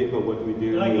to be made, but what do we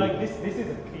do? Like this is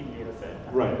a clean data set.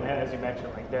 Right. And as you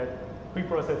mentioned, like that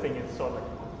pre-processing is sort of like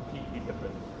a completely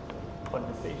different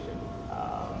conversation.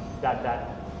 That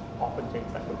often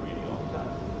takes like a really long time.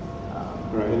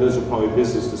 Right, and those are probably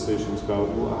business decisions about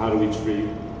how do we treat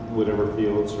whatever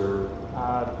fields or...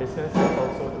 Business is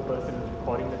also the person who's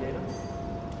recording the data.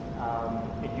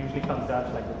 It usually comes down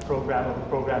to like the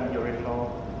programming the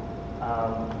original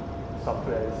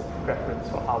software's preference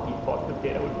for how he thought the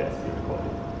data would best be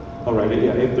recorded. All right,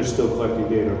 yeah, if they're still collecting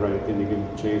data, right, then you can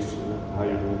change how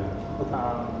you're doing that.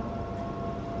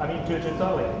 I mean, to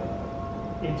tell it,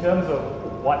 in terms of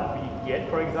what we get,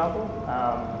 for example,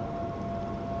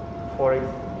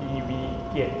 we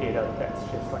get data that's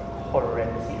just like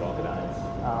horrendously organized.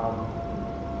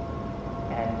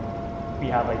 And we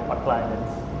have like one client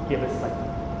that's give us like,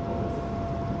 what was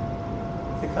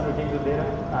it, 600 gigs of data.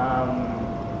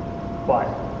 But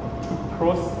to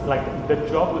process, like the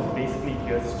job was basically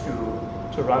just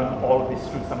to run all of this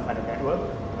through some kind of network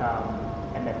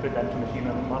and then fit that to machine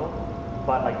learning model.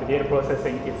 But like the data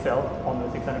processing itself on the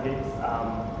 600 gigs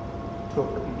took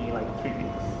me like 3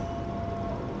 weeks.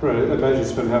 Right, I imagine you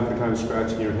spend half the time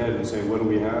scratching your head and saying, what do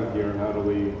we have here and how do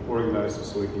we organize it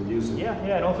so we can use it? Yeah,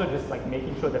 and also just like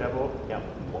making sure that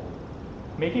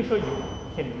making sure you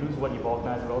can use what you've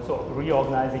organized, but also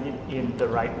reorganizing it in the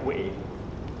right way.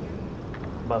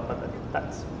 But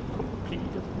that's completely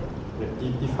different.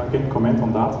 Yeah. If I can comment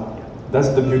on that, that's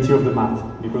the beauty of the math,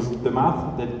 because the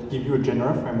math that give you a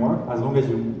general framework, as long as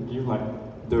you give like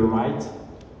the right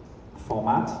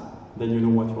format, then you know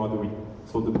what you are doing.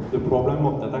 So the problem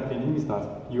of data cleaning is that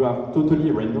you have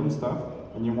totally random stuff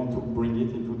and you want to bring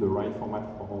it into the right format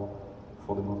for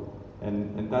the model.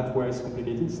 And that where it's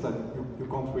complicated is that you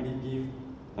can't really give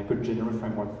like a general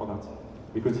framework for that,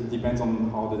 because it depends on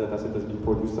how the dataset has been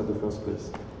produced at the first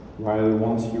place. While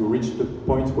once you reach the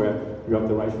point where you have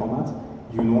the right format,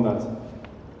 you know that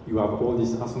you have all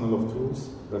this arsenal of tools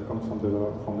that comes from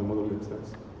the model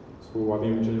themselves. So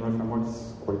having a general framework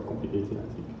is quite complicated, I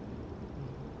think.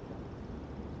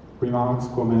 Remarks,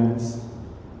 comments?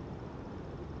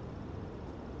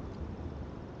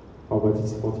 Oh, but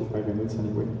it's 45 minutes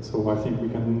anyway, so I think we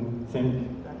can thank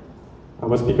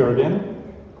our speaker again.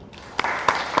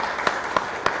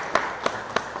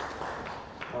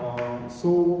 So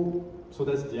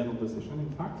that's the end of the session,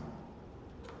 in fact,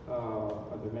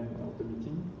 at the end of the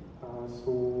meeting.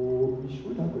 So we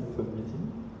should have a third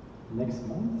meeting next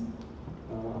month.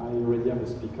 I already have a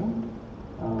speaker.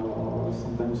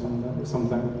 Sometime,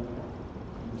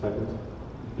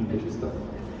 English stuff.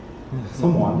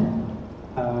 Someone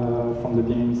from the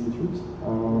Penang Institute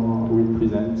will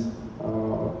present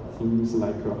things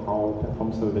like how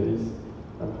perform surveys,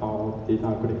 how data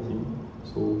are collecting.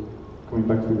 So going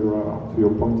back to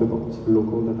your point about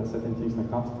local data set and things like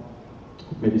that,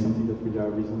 maybe something that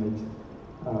will resonate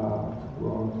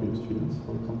to your students,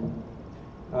 for example.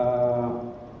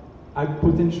 I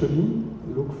potentially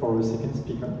look for a second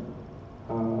speaker.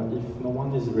 If no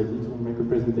one is ready to make a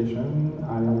presentation,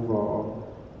 I have a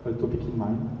topic in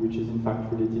mind, which is in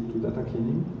fact related to data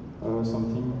cleaning,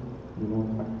 something, you know,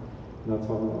 in fact, that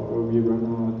we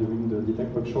run during the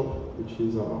Detect workshop, which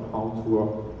is how to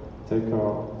take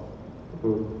a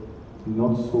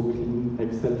not so clean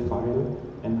Excel file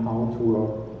and how to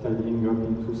tidying up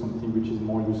into something which is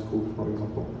more useful, for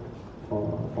example,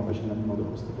 for machine learning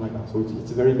models, stuff like that. So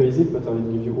it's very basic, but I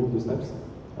will give you all the steps.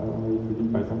 It will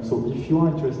invite them. So if you are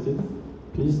interested,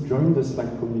 please join the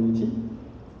Slack community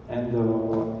and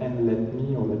let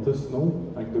me or let us know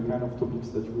like the kind of topics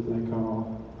that you would like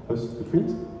us to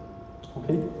treat.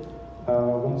 Okay.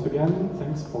 Once again,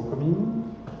 thanks for coming.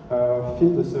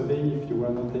 Fill the survey if you were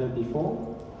not there before.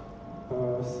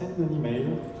 Send an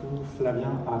email to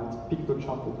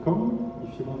flavien@pictochart.com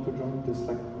if you want to join the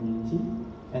Slack community.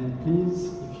 And please,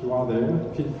 if you are there,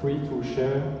 feel free to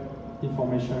share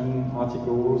information,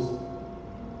 articles,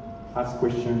 ask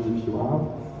questions if you have.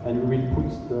 And we will put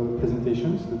the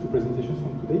presentations, the two presentations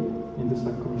from today, in the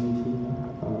Slack community,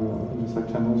 in the Slack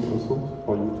channels also,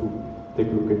 for you to take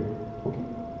a look at. Okay.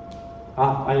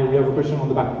 We have a question on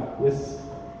the back. Yes?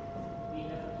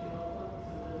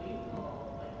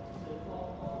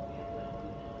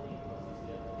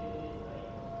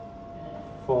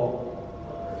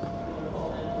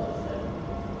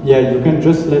 Yeah, you can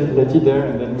just let it there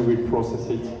and then we will process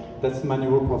it. That's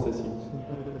manual processing.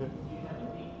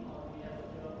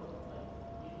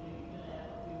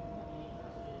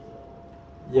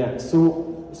 Yeah,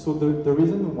 so the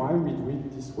reason why we do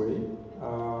it this way,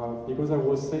 because I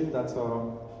was saying that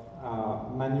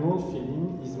manual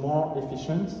filling is more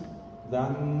efficient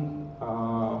than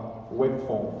web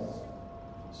forms.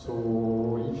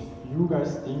 So if you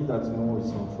guys think that no,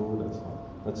 it's not true,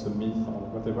 that's a myth or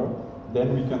whatever,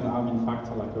 then we can have in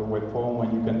fact like a web form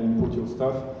when you can input your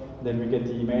stuff, then we get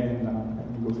the email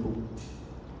and we go through.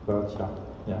 But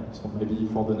yeah, so maybe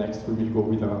for the next we will go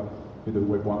with the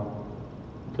web one.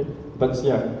 Okay, but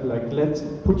yeah, like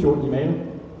put your email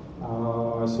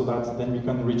so that then we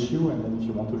can reach you, and then if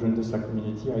you want to join the Slack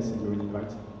community, I send you an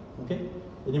invite. Okay,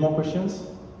 any more questions?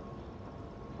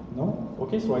 No?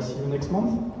 Okay, so I see you next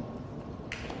month.